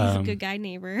 Yep. He's a good guy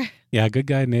neighbor. Yeah, good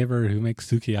guy neighbor who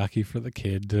makes sukiyaki for the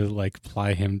kid to like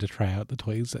ply him to try out the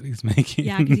toys that he's making.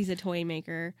 Yeah, because he's a toy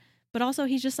maker. But also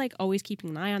he's just like always keeping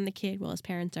an eye on the kid while his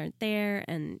parents aren't there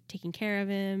and taking care of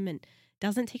him, and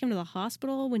doesn't take him to the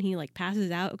hospital when he like passes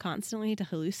out constantly to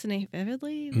hallucinate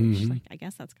vividly. Which, like, I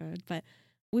guess that's good. But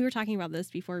we were talking about this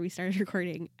before we started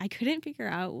recording. I couldn't figure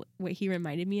out what he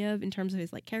reminded me of in terms of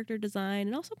his like character design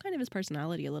and also kind of his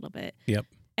personality a little bit. Yep.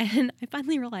 And I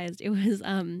finally realized it was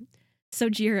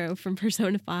Sojiro from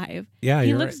Persona 5. Yeah,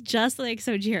 he looks just like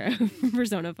Sojiro from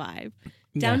Persona 5.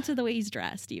 Down to the way he's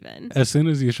dressed, even. As soon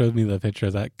as you showed me the picture,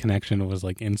 that connection was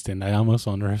like instant. I almost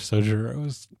wonder if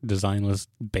Sojiro's design was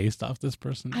based off this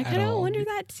person. I kind of wonder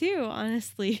that too,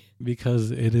 honestly.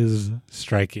 Because it is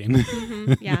striking.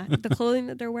 Yeah, the clothing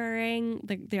that they're wearing,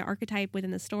 the archetype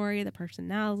within the story, the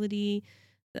personality.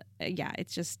 Yeah,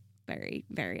 it's just very,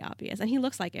 very obvious. And he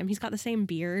looks like him. He's got the same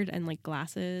beard and like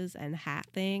glasses and hat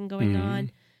thing going on.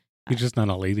 He's just not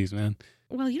a ladies' man.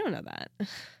 Well, you don't know that.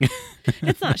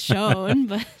 It's not shown,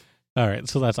 but... All right,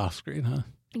 so that's off screen, huh?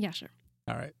 Yeah, sure.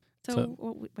 All right. So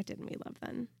what didn't we love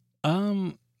then?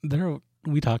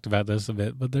 We talked about this a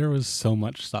bit, but there was so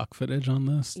much stock footage on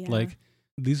this. Yeah. Like,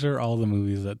 these are all the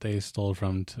movies that they stole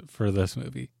from for this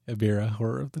movie. Ebirah,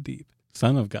 Horror of the Deep,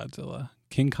 Son of Godzilla,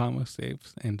 King Kong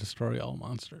Escapes, and Destroy All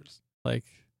Monsters. Like,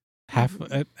 I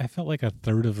felt like a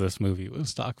third of this movie was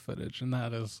stock footage, and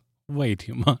that is way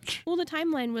too much. Well, the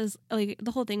timeline was like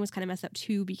the whole thing was kind of messed up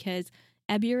too, because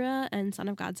Ebirah and Son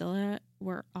of Godzilla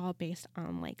were all based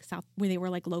on like where they were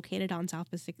like located on South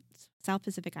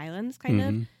Pacific Islands, kind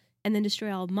of. And then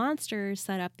Destroy All Monsters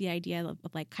set up the idea of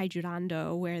like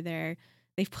Kaijurando, where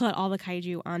they've put all the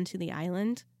kaiju onto the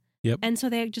island. Yep. And so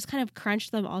they just kind of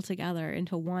crunched them all together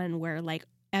into one, where like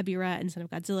Ebirah and Son of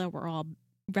Godzilla were all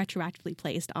retroactively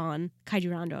placed on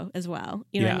Kaijurando as well.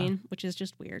 You know what I mean? Which is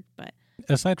just weird, but...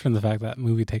 Aside from the fact that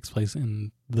movie takes place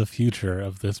in the future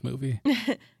of this movie.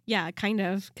 Yeah, kind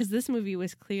of. Because this movie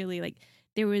was clearly like,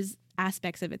 there was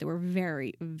aspects of it that were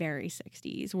very, very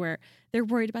 60s, where they're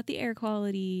worried about the air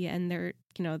quality, and they're,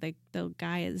 the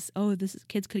guy is,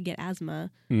 kids could get asthma.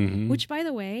 Which, by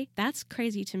the way, that's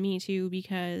crazy to me too,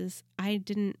 because I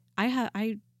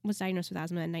was diagnosed with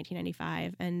asthma in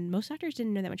 1995, and most doctors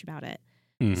didn't know that much about it.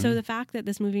 So the fact that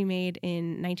this movie made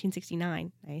in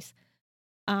 1969, nice,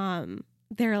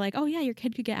 they're like, oh yeah, your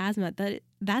kid could get asthma.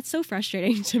 That's so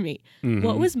frustrating to me. Mm-hmm.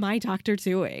 What was my doctor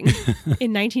doing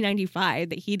in 1995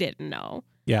 that he didn't know?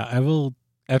 Yeah, I will.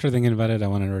 After thinking about it, I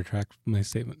want to retract my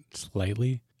statement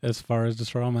slightly as far as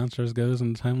Destroy All Monsters goes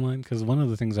in the timeline, because one of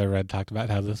the things I read talked about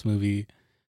how this movie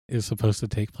is supposed to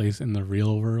take place in the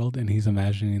real world, and he's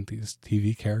imagining these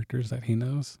TV characters that he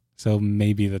knows. So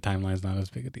maybe the timeline's not as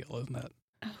big a deal, isn't it?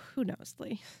 Oh, who knows,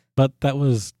 Lee? But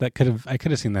I could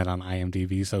have seen that on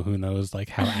IMDb, so who knows like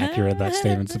how accurate that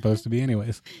statement's supposed to be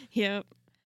anyways. Yep.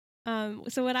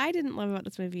 So what I didn't love about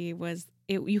this movie was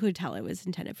you could tell it was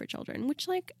intended for children, which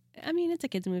it's a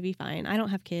kids movie, fine. I don't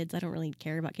have kids. I don't really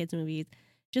care about kids movies.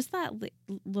 Just that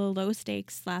low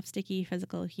stakes, slapsticky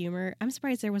physical humor. I'm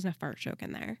surprised there wasn't a fart joke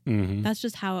in there. Mm-hmm. That's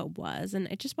just how it was. And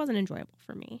it just wasn't enjoyable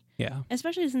for me. Yeah.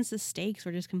 Especially since the stakes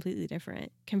were just completely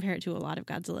different compared to a lot of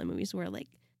Godzilla movies where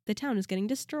the town is getting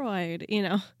destroyed,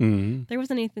 Mm-hmm. There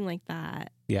wasn't anything like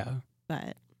that. Yeah.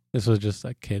 But this was just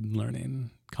a kid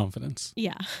learning confidence.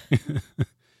 Yeah.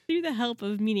 Through the help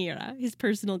of Minira, his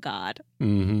personal god.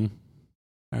 Mm-hmm.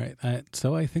 All right.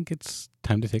 So I think it's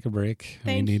time to take a break.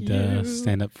 Thank we need you. to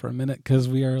stand up for a minute because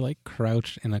we are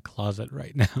crouched in a closet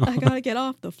right now. I gotta get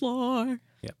off the floor.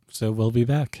 Yep. So we'll be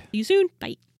back. See you soon.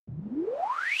 Bye.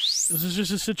 Is this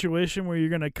just a situation where you're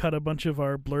going to cut a bunch of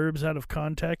our blurbs out of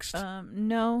context?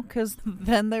 No, because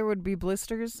then there would be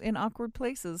blisters in awkward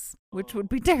places, which would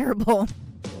be terrible.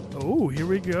 Oh, here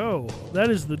we go. That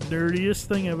is the dirtiest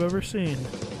thing I've ever seen.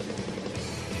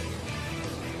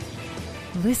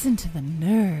 Listen to The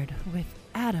Nerd with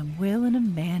Adam, Will, and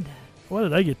Amanda. Why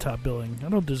did I get top billing? I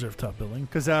don't deserve top billing.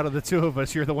 Because out of the two of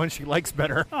us, you're the one she likes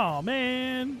better. Oh,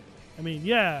 man. I mean,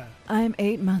 yeah. I'm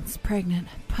 8 months pregnant.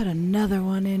 Put another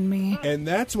one in me. And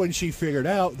that's when she figured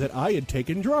out that I had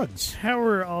taken drugs. How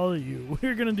are all of you?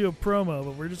 We're going to do a promo,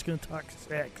 but we're just going to talk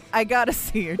sex. I gotta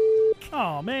see her.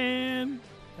 Oh, man.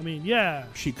 I mean, yeah.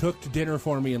 She cooked dinner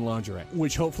for me in lingerie,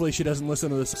 which hopefully she doesn't listen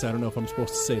to this. I don't know if I'm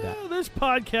supposed to say that. This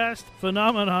podcast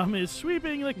phenomenon is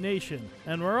sweeping the nation,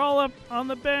 and we're all up on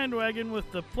the bandwagon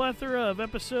with the plethora of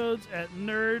episodes at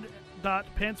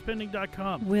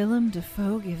nerd.pantspending.com. Willem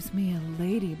Dafoe gives me a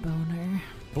lady boner.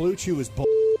 Blue Chew is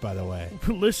by the way.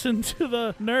 Listen to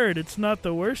The Nerd. It's not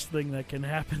the worst thing that can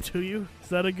happen to you. Is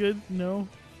that a good no?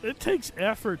 It takes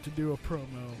effort to do a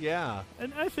promo. Yeah.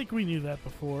 And I think we knew that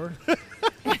before.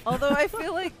 Although I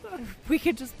feel like we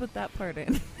could just put that part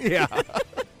in. Yeah.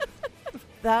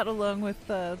 That along with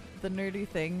the nerdy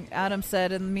thing Adam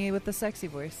said and me with the sexy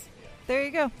voice. There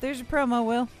you go. There's your promo,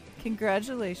 Will.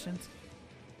 Congratulations.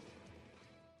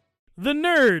 The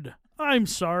Nerd. I'm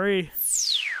sorry.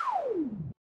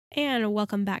 And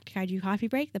welcome back to Kaiju Coffee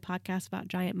Break, the podcast about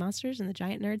giant monsters and the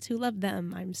giant nerds who love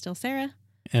them. I'm still Sarah.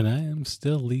 And I am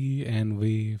still Lee, and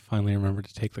we finally remembered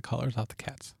to take the collars off the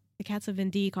cats. The cats have been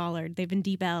de-collared. They've been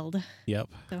de-belled. Yep.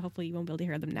 So hopefully you won't be able to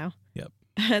hear them now. Yep.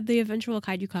 The eventual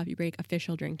Kaiju Coffee Break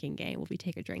official drinking game will be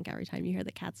take a drink every time you hear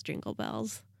the cats jingle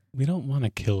bells. We don't want to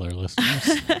kill our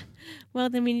listeners. Well,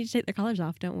 then we need to take their collars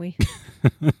off, don't we?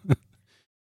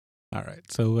 All right.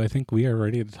 So I think we are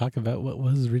ready to talk about what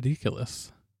was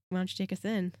ridiculous. Why don't you take us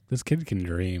in? This kid can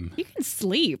dream. You can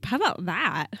sleep. How about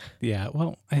that? Yeah,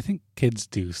 well, I think kids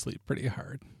do sleep pretty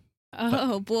hard.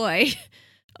 Oh, boy.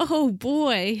 Oh,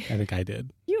 boy. I think I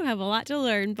did. You have a lot to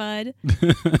learn, bud.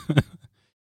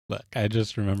 Look, I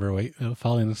just remember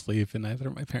falling asleep in either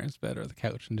my parents' bed or the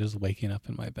couch and just waking up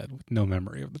in my bed with no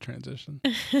memory of the transition.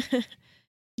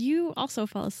 You also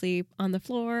fall asleep on the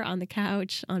floor, on the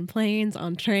couch, on planes,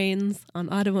 on trains, on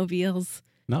automobiles.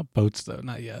 Not boats, though,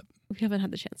 not yet. We haven't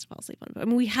had the chance to fall asleep on a boat. I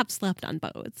mean, we have slept on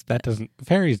boats.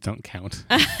 Ferries don't count.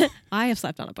 I have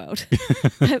slept on a boat.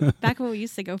 Back when we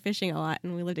used to go fishing a lot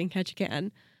and we lived in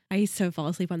Ketchikan, I used to fall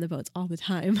asleep on the boats all the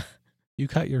time. You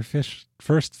caught your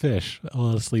first fish while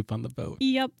asleep on the boat.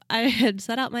 Yep. I had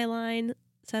set out my line,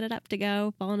 set it up to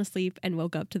go, fallen asleep, and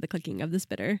woke up to the clicking of the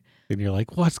spitter. And you're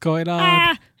like, what's going on?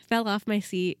 Ah! Fell off my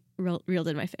seat, reeled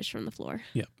in my fish from the floor.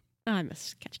 Yep. Oh, I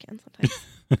miss Ketchikan sometimes.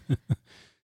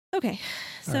 Okay,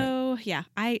 so yeah,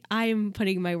 I'm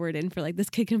putting my word in for this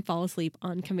kid can fall asleep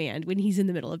on command when he's in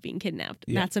the middle of being kidnapped.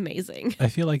 Yeah. That's amazing. I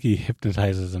feel like he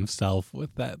hypnotizes himself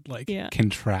with that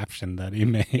contraption that he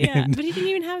made. Yeah, but he didn't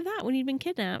even have that when he'd been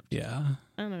kidnapped. Yeah.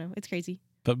 I don't know. It's crazy.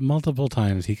 But multiple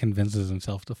times he convinces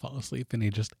himself to fall asleep and he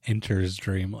just enters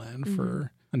dreamland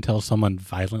until someone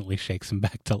violently shakes him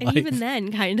back to life. And even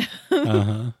then, kind of.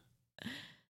 Uh-huh.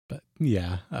 But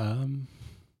yeah,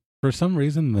 for some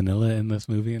reason, Manila in this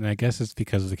movie, and I guess it's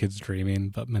because the kid's dreaming,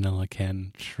 but Manila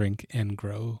can shrink and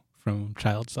grow from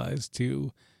child size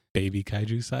to baby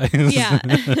kaiju size. Yeah.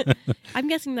 I'm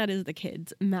guessing that is the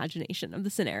kid's imagination of the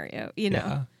scenario, you know?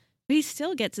 Yeah. But he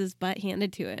still gets his butt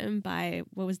handed to him by,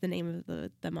 what was the name of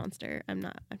the monster? I'm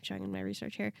showing in my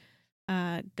research here.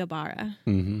 Gabara.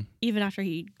 Mm-hmm. Even after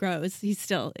he grows, he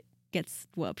still gets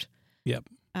whooped. Yep.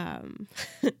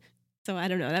 So I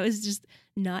don't know. That was just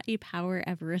not a power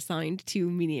ever assigned to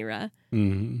Minira.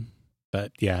 Mm-hmm.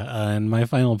 But yeah, and my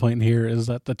final point here is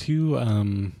that the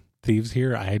two thieves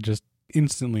here, I just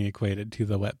instantly equated to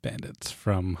the wet bandits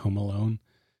from Home Alone.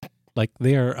 Like,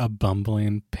 they are a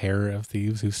bumbling pair of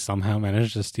thieves who somehow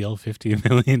managed to steal $50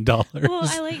 million. Well,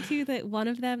 I like too that one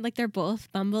of them, like, they're both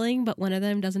bumbling, but one of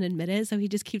them doesn't admit it. So he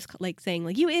just keeps like saying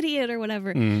like, "You idiot," or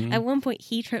whatever. Mm. At one point,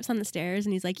 he trips on the stairs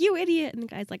and he's like, "You idiot," and the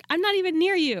guy's like, "I'm not even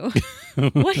near you.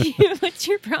 What's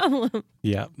your problem?"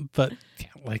 Yeah, but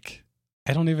like,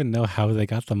 I don't even know how they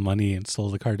got the money and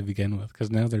sold the car to begin with, because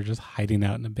now they're just hiding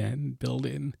out in a abandoned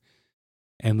building,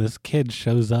 and this kid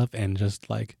shows up and just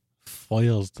like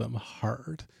foils them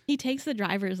hard. He takes the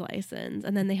driver's license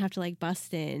and then they have to like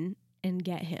bust in and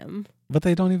get him. But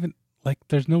they don't even, like,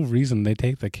 there's no reason they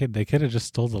take the kid. They could have just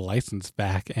stole the license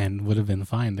back and would have been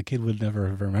fine. The kid would never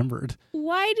have remembered.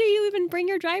 Why do you even bring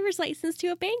your driver's license to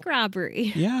a bank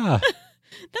robbery? Yeah.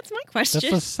 That's my question.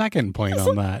 That's the second point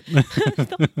on that.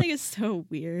 The whole thing is so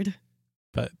weird.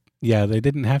 But yeah, they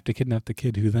didn't have to kidnap the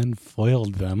kid who then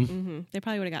foiled them. Mm-hmm. They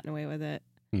probably would have gotten away with it.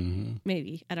 Mm-hmm.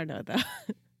 Maybe. I don't know though.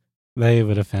 They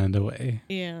would have found a way.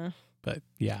 Yeah. But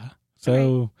yeah.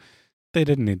 So they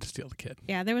didn't need to steal the kid.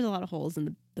 Yeah, there was a lot of holes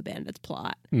in the bandits'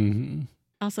 plot. Mm-hmm.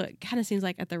 Also, it kind of seems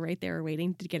like at the rate they were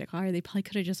waiting to get a car, they probably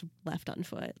could have just left on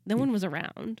foot. No one was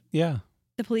around. Yeah.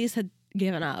 The police had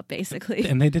given up, basically.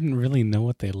 And they didn't really know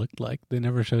what they looked like. They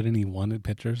never showed any wanted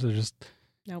pictures. They're just,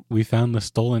 nope. We found the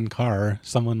stolen car.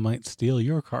 Someone might steal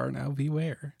your car. Now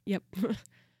beware. Yep.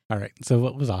 All right. So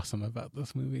what was awesome about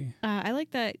this movie? I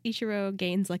like that Ichiro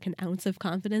gains like an ounce of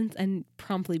confidence and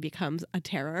promptly becomes a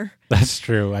terror. That's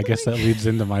true. I guess that leads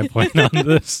into my point on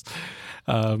this.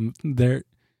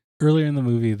 Earlier in the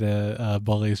movie, the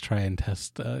bullies try and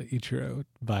test Ichiro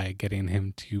by getting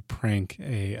him to prank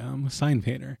a sign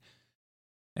painter.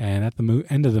 And at the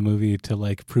end of the movie, to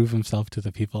like prove himself to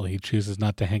the people he chooses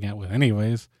not to hang out with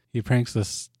anyways, he pranks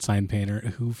this sign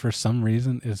painter who for some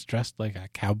reason is dressed like a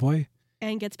cowboy.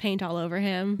 And gets paint all over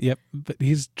him. Yep, but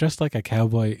he's dressed like a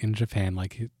cowboy in Japan,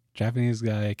 like Japanese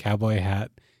guy, cowboy hat.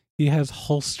 He has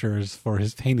holsters for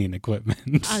his painting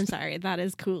equipment. I'm sorry, that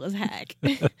is cool as heck.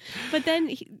 But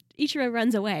then Ichiro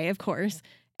runs away, of course,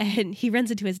 and he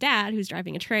runs into his dad, who's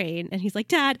driving a train, and he's like,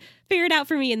 "Dad, figure it out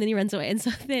for me," and then he runs away. And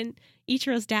so then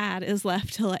Ichiro's dad is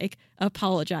left to like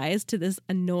apologize to this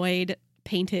annoyed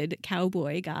painted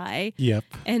cowboy guy. Yep.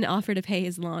 And offer to pay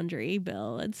his laundry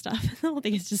bill and stuff. The whole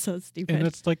thing is just so stupid. And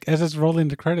it's like, as it's rolling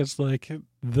to credits, like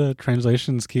the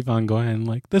translations keep on going,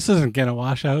 like, this isn't gonna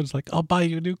wash out. It's like, I'll buy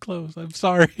you new clothes. I'm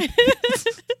sorry.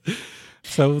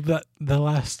 So the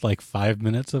last like 5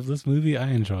 minutes of this movie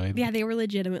I enjoyed. Yeah, they were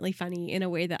legitimately funny in a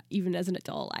way that even as an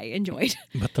adult I enjoyed.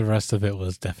 But the rest of it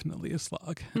was definitely a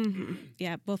slog. Mm-hmm.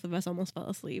 Yeah, both of us almost fell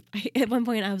asleep. At one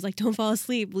point I was like, "Don't fall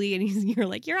asleep, Lee," and you're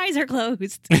like, "Your eyes are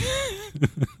closed."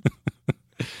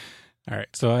 All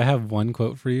right, so I have one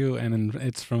quote for you, and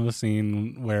it's from a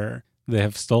scene where they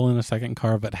have stolen a second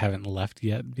car but haven't left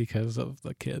yet because of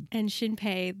the kid. And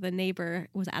Shinpei, the neighbor,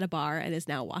 was at a bar and is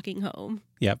now walking home.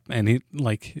 Yep, and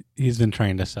he's been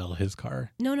trying to sell his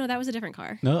car. No, that was a different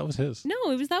car. No, that was his. No,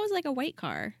 that was like a white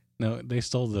car. No, they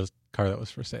stole the car that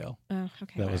was for sale. Oh,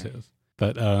 okay. That was his.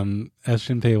 But as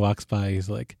Shinpei walks by, he's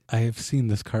like, "I have seen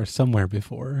this car somewhere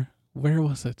before. Where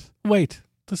was it? Wait,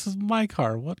 this is my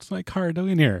car. What's my car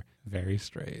doing here?" Very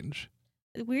strange.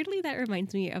 Weirdly, that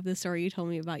reminds me of the story you told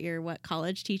me about your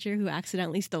college teacher who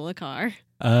accidentally stole a car.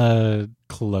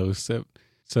 Close.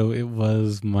 So it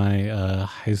was my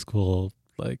high school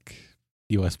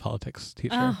U.S. politics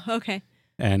teacher. Oh, okay.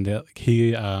 And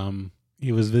he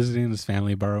was visiting his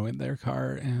family, borrowing their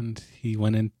car, and he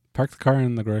went in, parked the car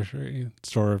in the grocery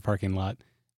store parking lot,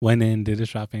 went in, did his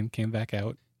shopping, came back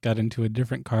out, got into a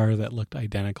different car that looked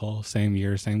identical, same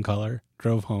year, same color,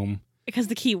 drove home. Because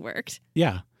the key worked.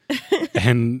 Yeah.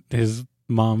 And his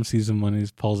mom sees him when he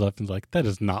pulls up and is like, "That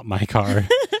is not my car."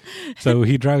 So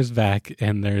he drives back,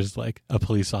 and there's a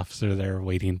police officer there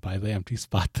waiting by the empty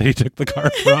spot that he took the car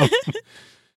from.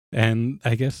 And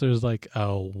I guess there's a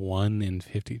 1 in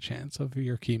 50 chance of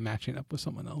your key matching up with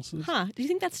someone else's. Huh. Do you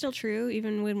think that's still true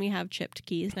even when we have chipped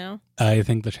keys now? I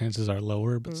think the chances are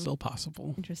lower, but still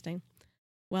possible. Interesting.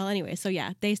 Well, anyway, so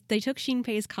yeah, they took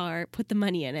Shinpei's car, put the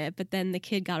money in it, but then the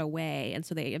kid got away, and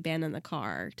so they abandoned the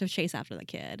car to chase after the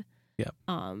kid. Yep.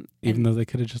 Even though they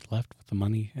could have just left with the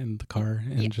money and the car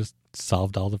and just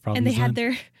solved all the problems. And they had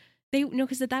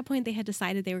because at that point they had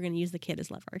decided they were going to use the kid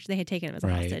as leverage. They had taken him as a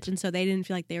Right. hostage, and so they didn't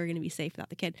feel like they were going to be safe without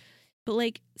the kid. But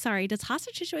like, sorry, does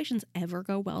hostage situations ever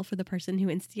go well for the person who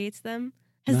instigates them?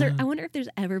 I wonder if there's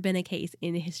ever been a case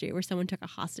in history where someone took a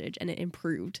hostage and it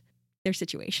improved their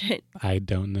situation. I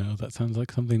don't know. That sounds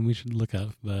like something we should look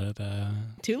up, but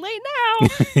Too late now.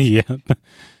 yeah.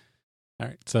 All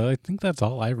right, so I think that's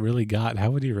all I really got.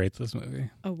 How would you rate this movie?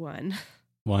 A 1.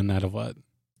 1 out of what?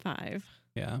 5.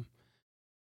 Yeah.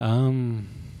 I mean,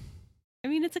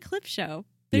 it's a clip show.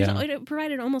 Yeah. It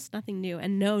provided almost nothing new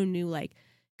and no new like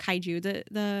kaiju.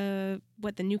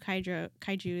 The new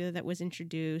kaiju that was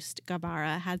introduced,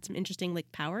 Gabara, had some interesting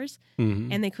like powers, Mhm.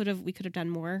 and we could have done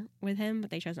more with him,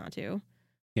 but they chose not to.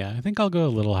 Yeah, I think I'll go a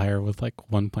little higher with like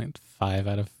 1.5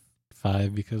 out of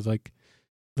 5 because like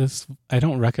this, I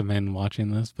don't recommend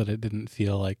watching this, but it didn't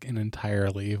feel like an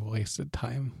entirely wasted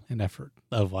time and effort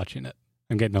of watching it.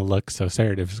 I'm getting a look, so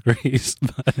Sarah disagrees,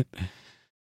 but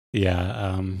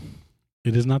yeah,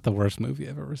 it is not the worst movie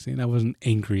I've ever seen. I wasn't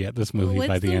angry at this movie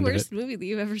by the end of it. What's the worst movie that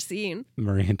you've ever seen?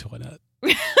 Marie Antoinette.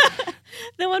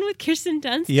 The one with Kirsten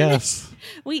Dunst? in it? Yes.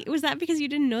 Wait, was that because you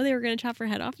didn't know they were going to chop her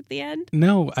head off at the end?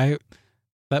 No,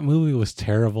 that movie was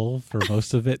terrible for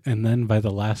most of it, and then by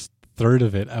the last third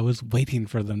of it, I was waiting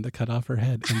for them to cut off her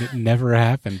head, and it never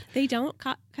happened. They don't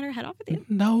cut her head off at the end?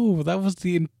 No, that was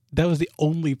the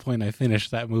only point I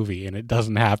finished that movie, and it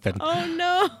doesn't happen. Oh,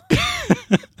 no.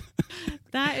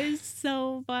 That is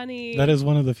so funny. That is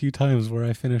one of the few times where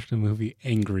I finished a movie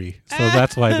angry, so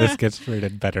that's why this gets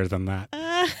rated better than that.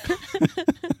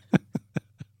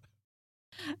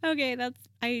 Okay,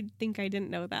 I think I didn't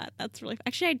know that. That's really...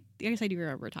 Actually, I guess I do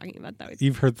remember talking about that.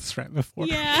 You've heard this rant before.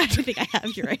 Yeah, I think I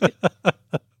have. You're right.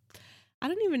 I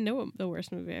don't even know what the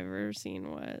worst movie I've ever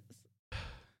seen was.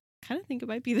 Kind of think it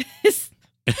might be this.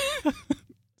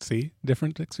 See?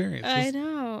 Different experiences. I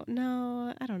know.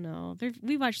 No, I don't know.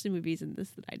 We watched some movies in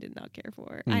this that I did not care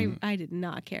for. I did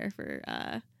not care for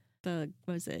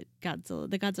Godzilla,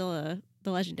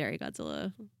 the legendary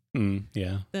Godzilla.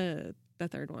 Yeah. The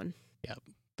third one. Yeah.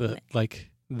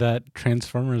 That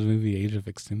Transformers movie Age of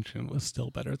Extinction was still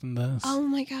better than this. Oh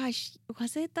my gosh.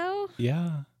 Was it though?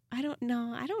 Yeah. I don't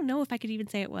know. I don't know if I could even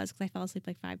say it was because I fell asleep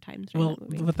like 5 times during Well,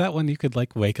 that movie. with that one, you could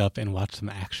like wake up and watch some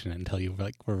action until you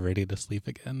were ready to sleep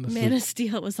again. Man of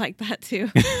Steel was like that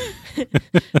too.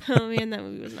 Oh man, that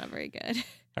movie was not very good.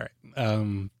 All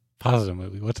right. Positive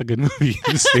movie. What's a good movie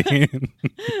you've seen?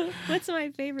 What's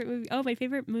my favorite movie? Oh, my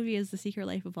favorite movie is The Secret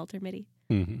Life of Walter Mitty.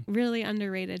 Mm-hmm. Really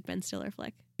underrated Ben Stiller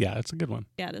flick. Yeah, it's a good one.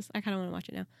 Yeah, it is. I kind of want to watch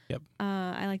it now. Yep.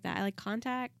 I like that. I like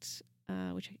Contact,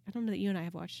 which I don't know that you and I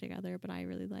have watched together, but I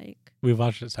really like. We've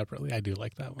watched it separately. I do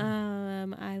like that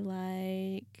one. I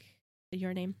like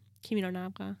Your Name, Kimi no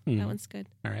Nawa. Mm. That one's good.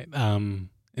 All right.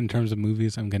 In terms of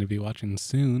movies I'm going to be watching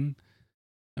soon,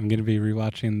 I'm going to be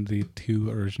rewatching the 2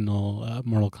 original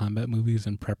Mortal Kombat movies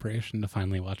in preparation to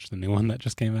finally watch the new one that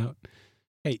just came out.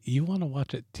 Hey, you want to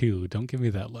watch it too. Don't give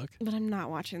me that look. But I'm not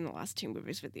watching the last 2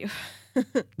 movies with you.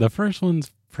 The first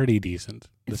one's pretty decent.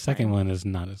 The It's second fine. one is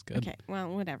not as good. Okay, well,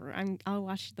 whatever. I'll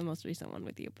watch the most recent one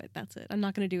with you, but that's it. I'm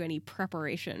not going to do any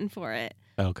preparation for it.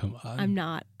 Oh, come on. I'm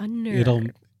not a nerd. It'll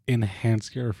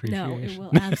enhance your No, appreciation. it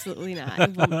will absolutely not.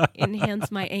 It will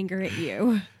enhance my anger at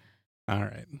you. All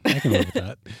right. I can live with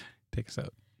that. Take us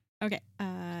out. Okay.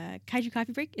 Kaiju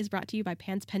Coffee Break is brought to you by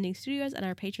Pants Pending Studios and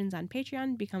our patrons on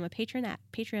Patreon. Become a patron at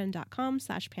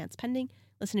patreon.com/pantspending.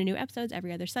 Listen to new episodes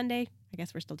every other Sunday. I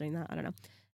guess we're still doing that. I don't know.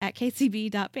 At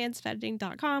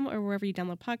kcb.pantspending.com or wherever you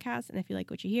download podcasts. And if you like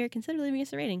what you hear, consider leaving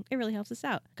us a rating. It really helps us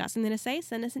out. Got something to say?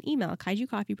 Send us an email,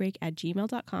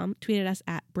 kaijucoffeebreak@gmail.com. Tweet at us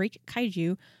at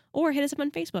breakkaiju or hit us up on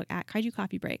Facebook at Kaiju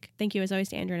Coffee Break. Thank you as always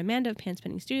to Andrew and Amanda of Pants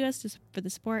Pending Studios for the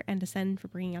support and to Sen for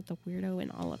bringing out the weirdo in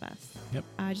all of us. Yep.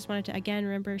 I just wanted to, again,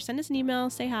 remember, send us an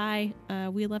email, say hi.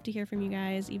 We'd love to hear from you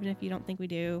guys, even if you don't think we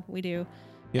do. We do.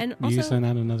 Yep. And You also, sent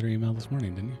out another email this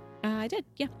morning, didn't you? I did,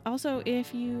 yeah. Also,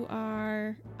 if you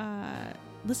are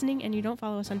listening and you don't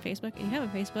follow us on Facebook and you have a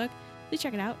Facebook, please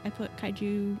check it out. I put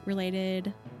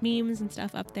kaiju-related memes and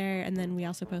stuff up there, and then we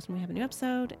also post when we have a new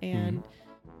episode, and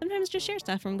sometimes just share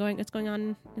stuff from that's going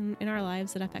on in our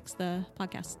lives that affects the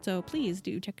podcast. So please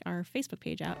do check our Facebook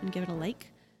page out and give it a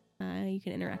like. You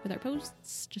can interact with our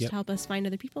posts just to help us find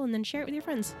other people, and then share it with your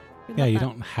friends. Yeah, you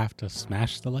don't have to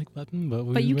smash the like button, but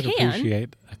we you would can.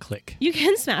 appreciate a click. You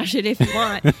can smash it if you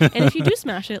want. And if you do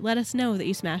smash it, let us know that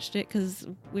you smashed it, because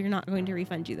we're not going to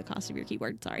refund you the cost of your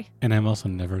keyboard. Sorry. And I'm also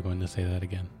never going to say that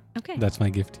again. Okay. That's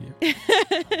my gift to you.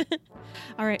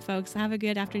 All right, folks. Have a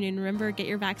good afternoon. Remember, get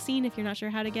your vaccine. If you're not sure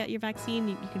how to get your vaccine,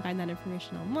 you can find that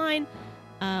information online.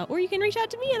 Or you can reach out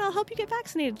to me and I'll help you get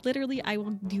vaccinated. Literally, I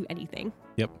will do anything.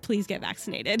 Yep. Please get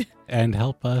vaccinated. And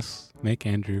help us make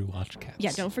Andrew watch cats.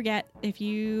 Yeah, don't forget, if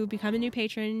you become a new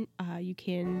patron, you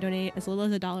can donate as little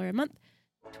as $1 a month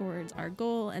towards our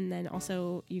goal. And then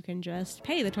also you can just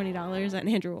pay the $20 and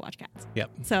Andrew will watch cats.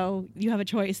 Yep. So you have a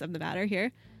choice of the matter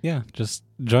here. Yeah, just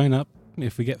join up.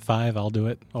 If we get 5, I'll do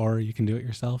it. Or you can do it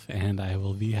yourself and I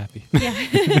will be happy.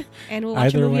 Yeah. And we'll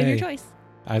watch Either a movie of your way. choice.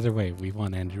 Either way, we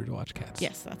want Andrew to watch cats.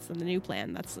 Yes, that's the new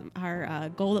plan. That's our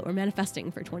goal that we're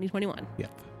manifesting for 2021.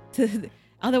 Yep.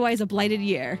 Otherwise, a blighted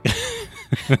year.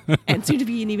 And soon to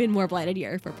be an even more blighted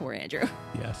year for poor Andrew.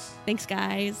 Yes. Thanks,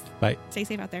 guys. Bye. Stay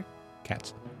safe out there.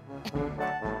 Cats.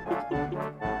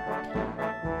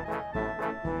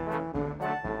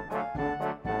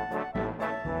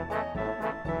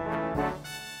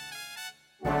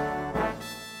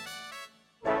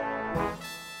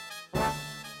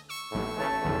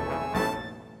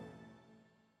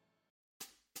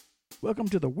 Welcome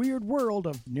to the weird world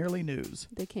of Nearly News.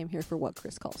 They came here for what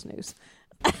Chris calls news.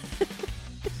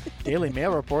 Daily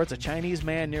Mail reports a Chinese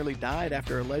man nearly died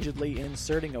after allegedly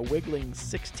inserting a wiggling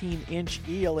 16-inch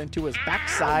eel into his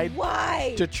backside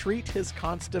Why? to treat his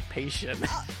constipation.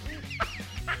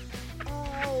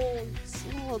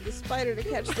 Oh, the spider to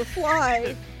catch the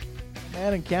fly.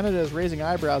 Man in Canada is raising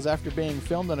eyebrows after being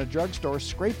filmed in a drugstore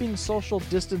scraping social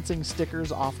distancing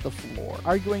stickers off the floor,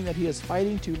 arguing that he is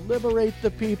fighting to liberate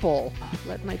the people.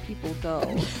 Let my people go.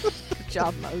 Good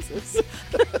job, Moses.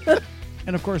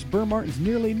 And of course, Burr Martin's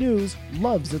Nearly News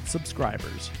loves its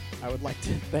subscribers. I would like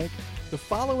to thank the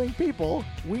following people: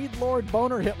 Weed Lord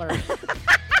Boner Hitler,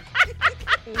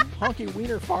 Honky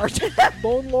Wiener Fart,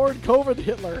 Bone Lord COVID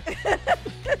Hitler.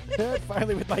 And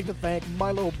finally, we'd like to thank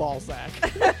Milo Balzac.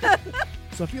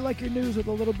 So if you like your news with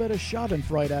a little bit of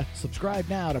schadenfreude, subscribe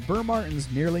now to Burr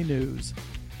Martin's Nearly News.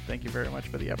 Thank you very much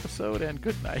for the episode, and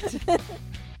good night.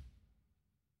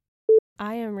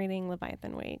 I am reading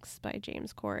Leviathan Wakes by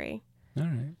James Corey. All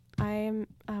right.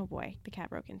 Oh boy, the cat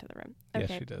broke into the room. Yes,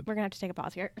 Okay, she did. we're going to have to take a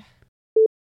pause here.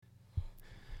 All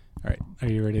right. Are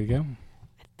you ready to go?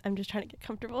 I'm just trying to get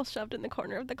comfortable shoved in the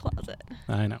corner of the closet.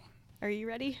 I know. Are you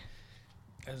ready?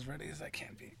 As ready as I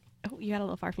can be. Oh, you got a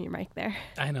little far from your mic there.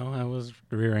 I know. I was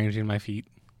rearranging my feet.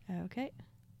 Okay,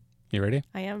 You ready?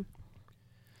 I am.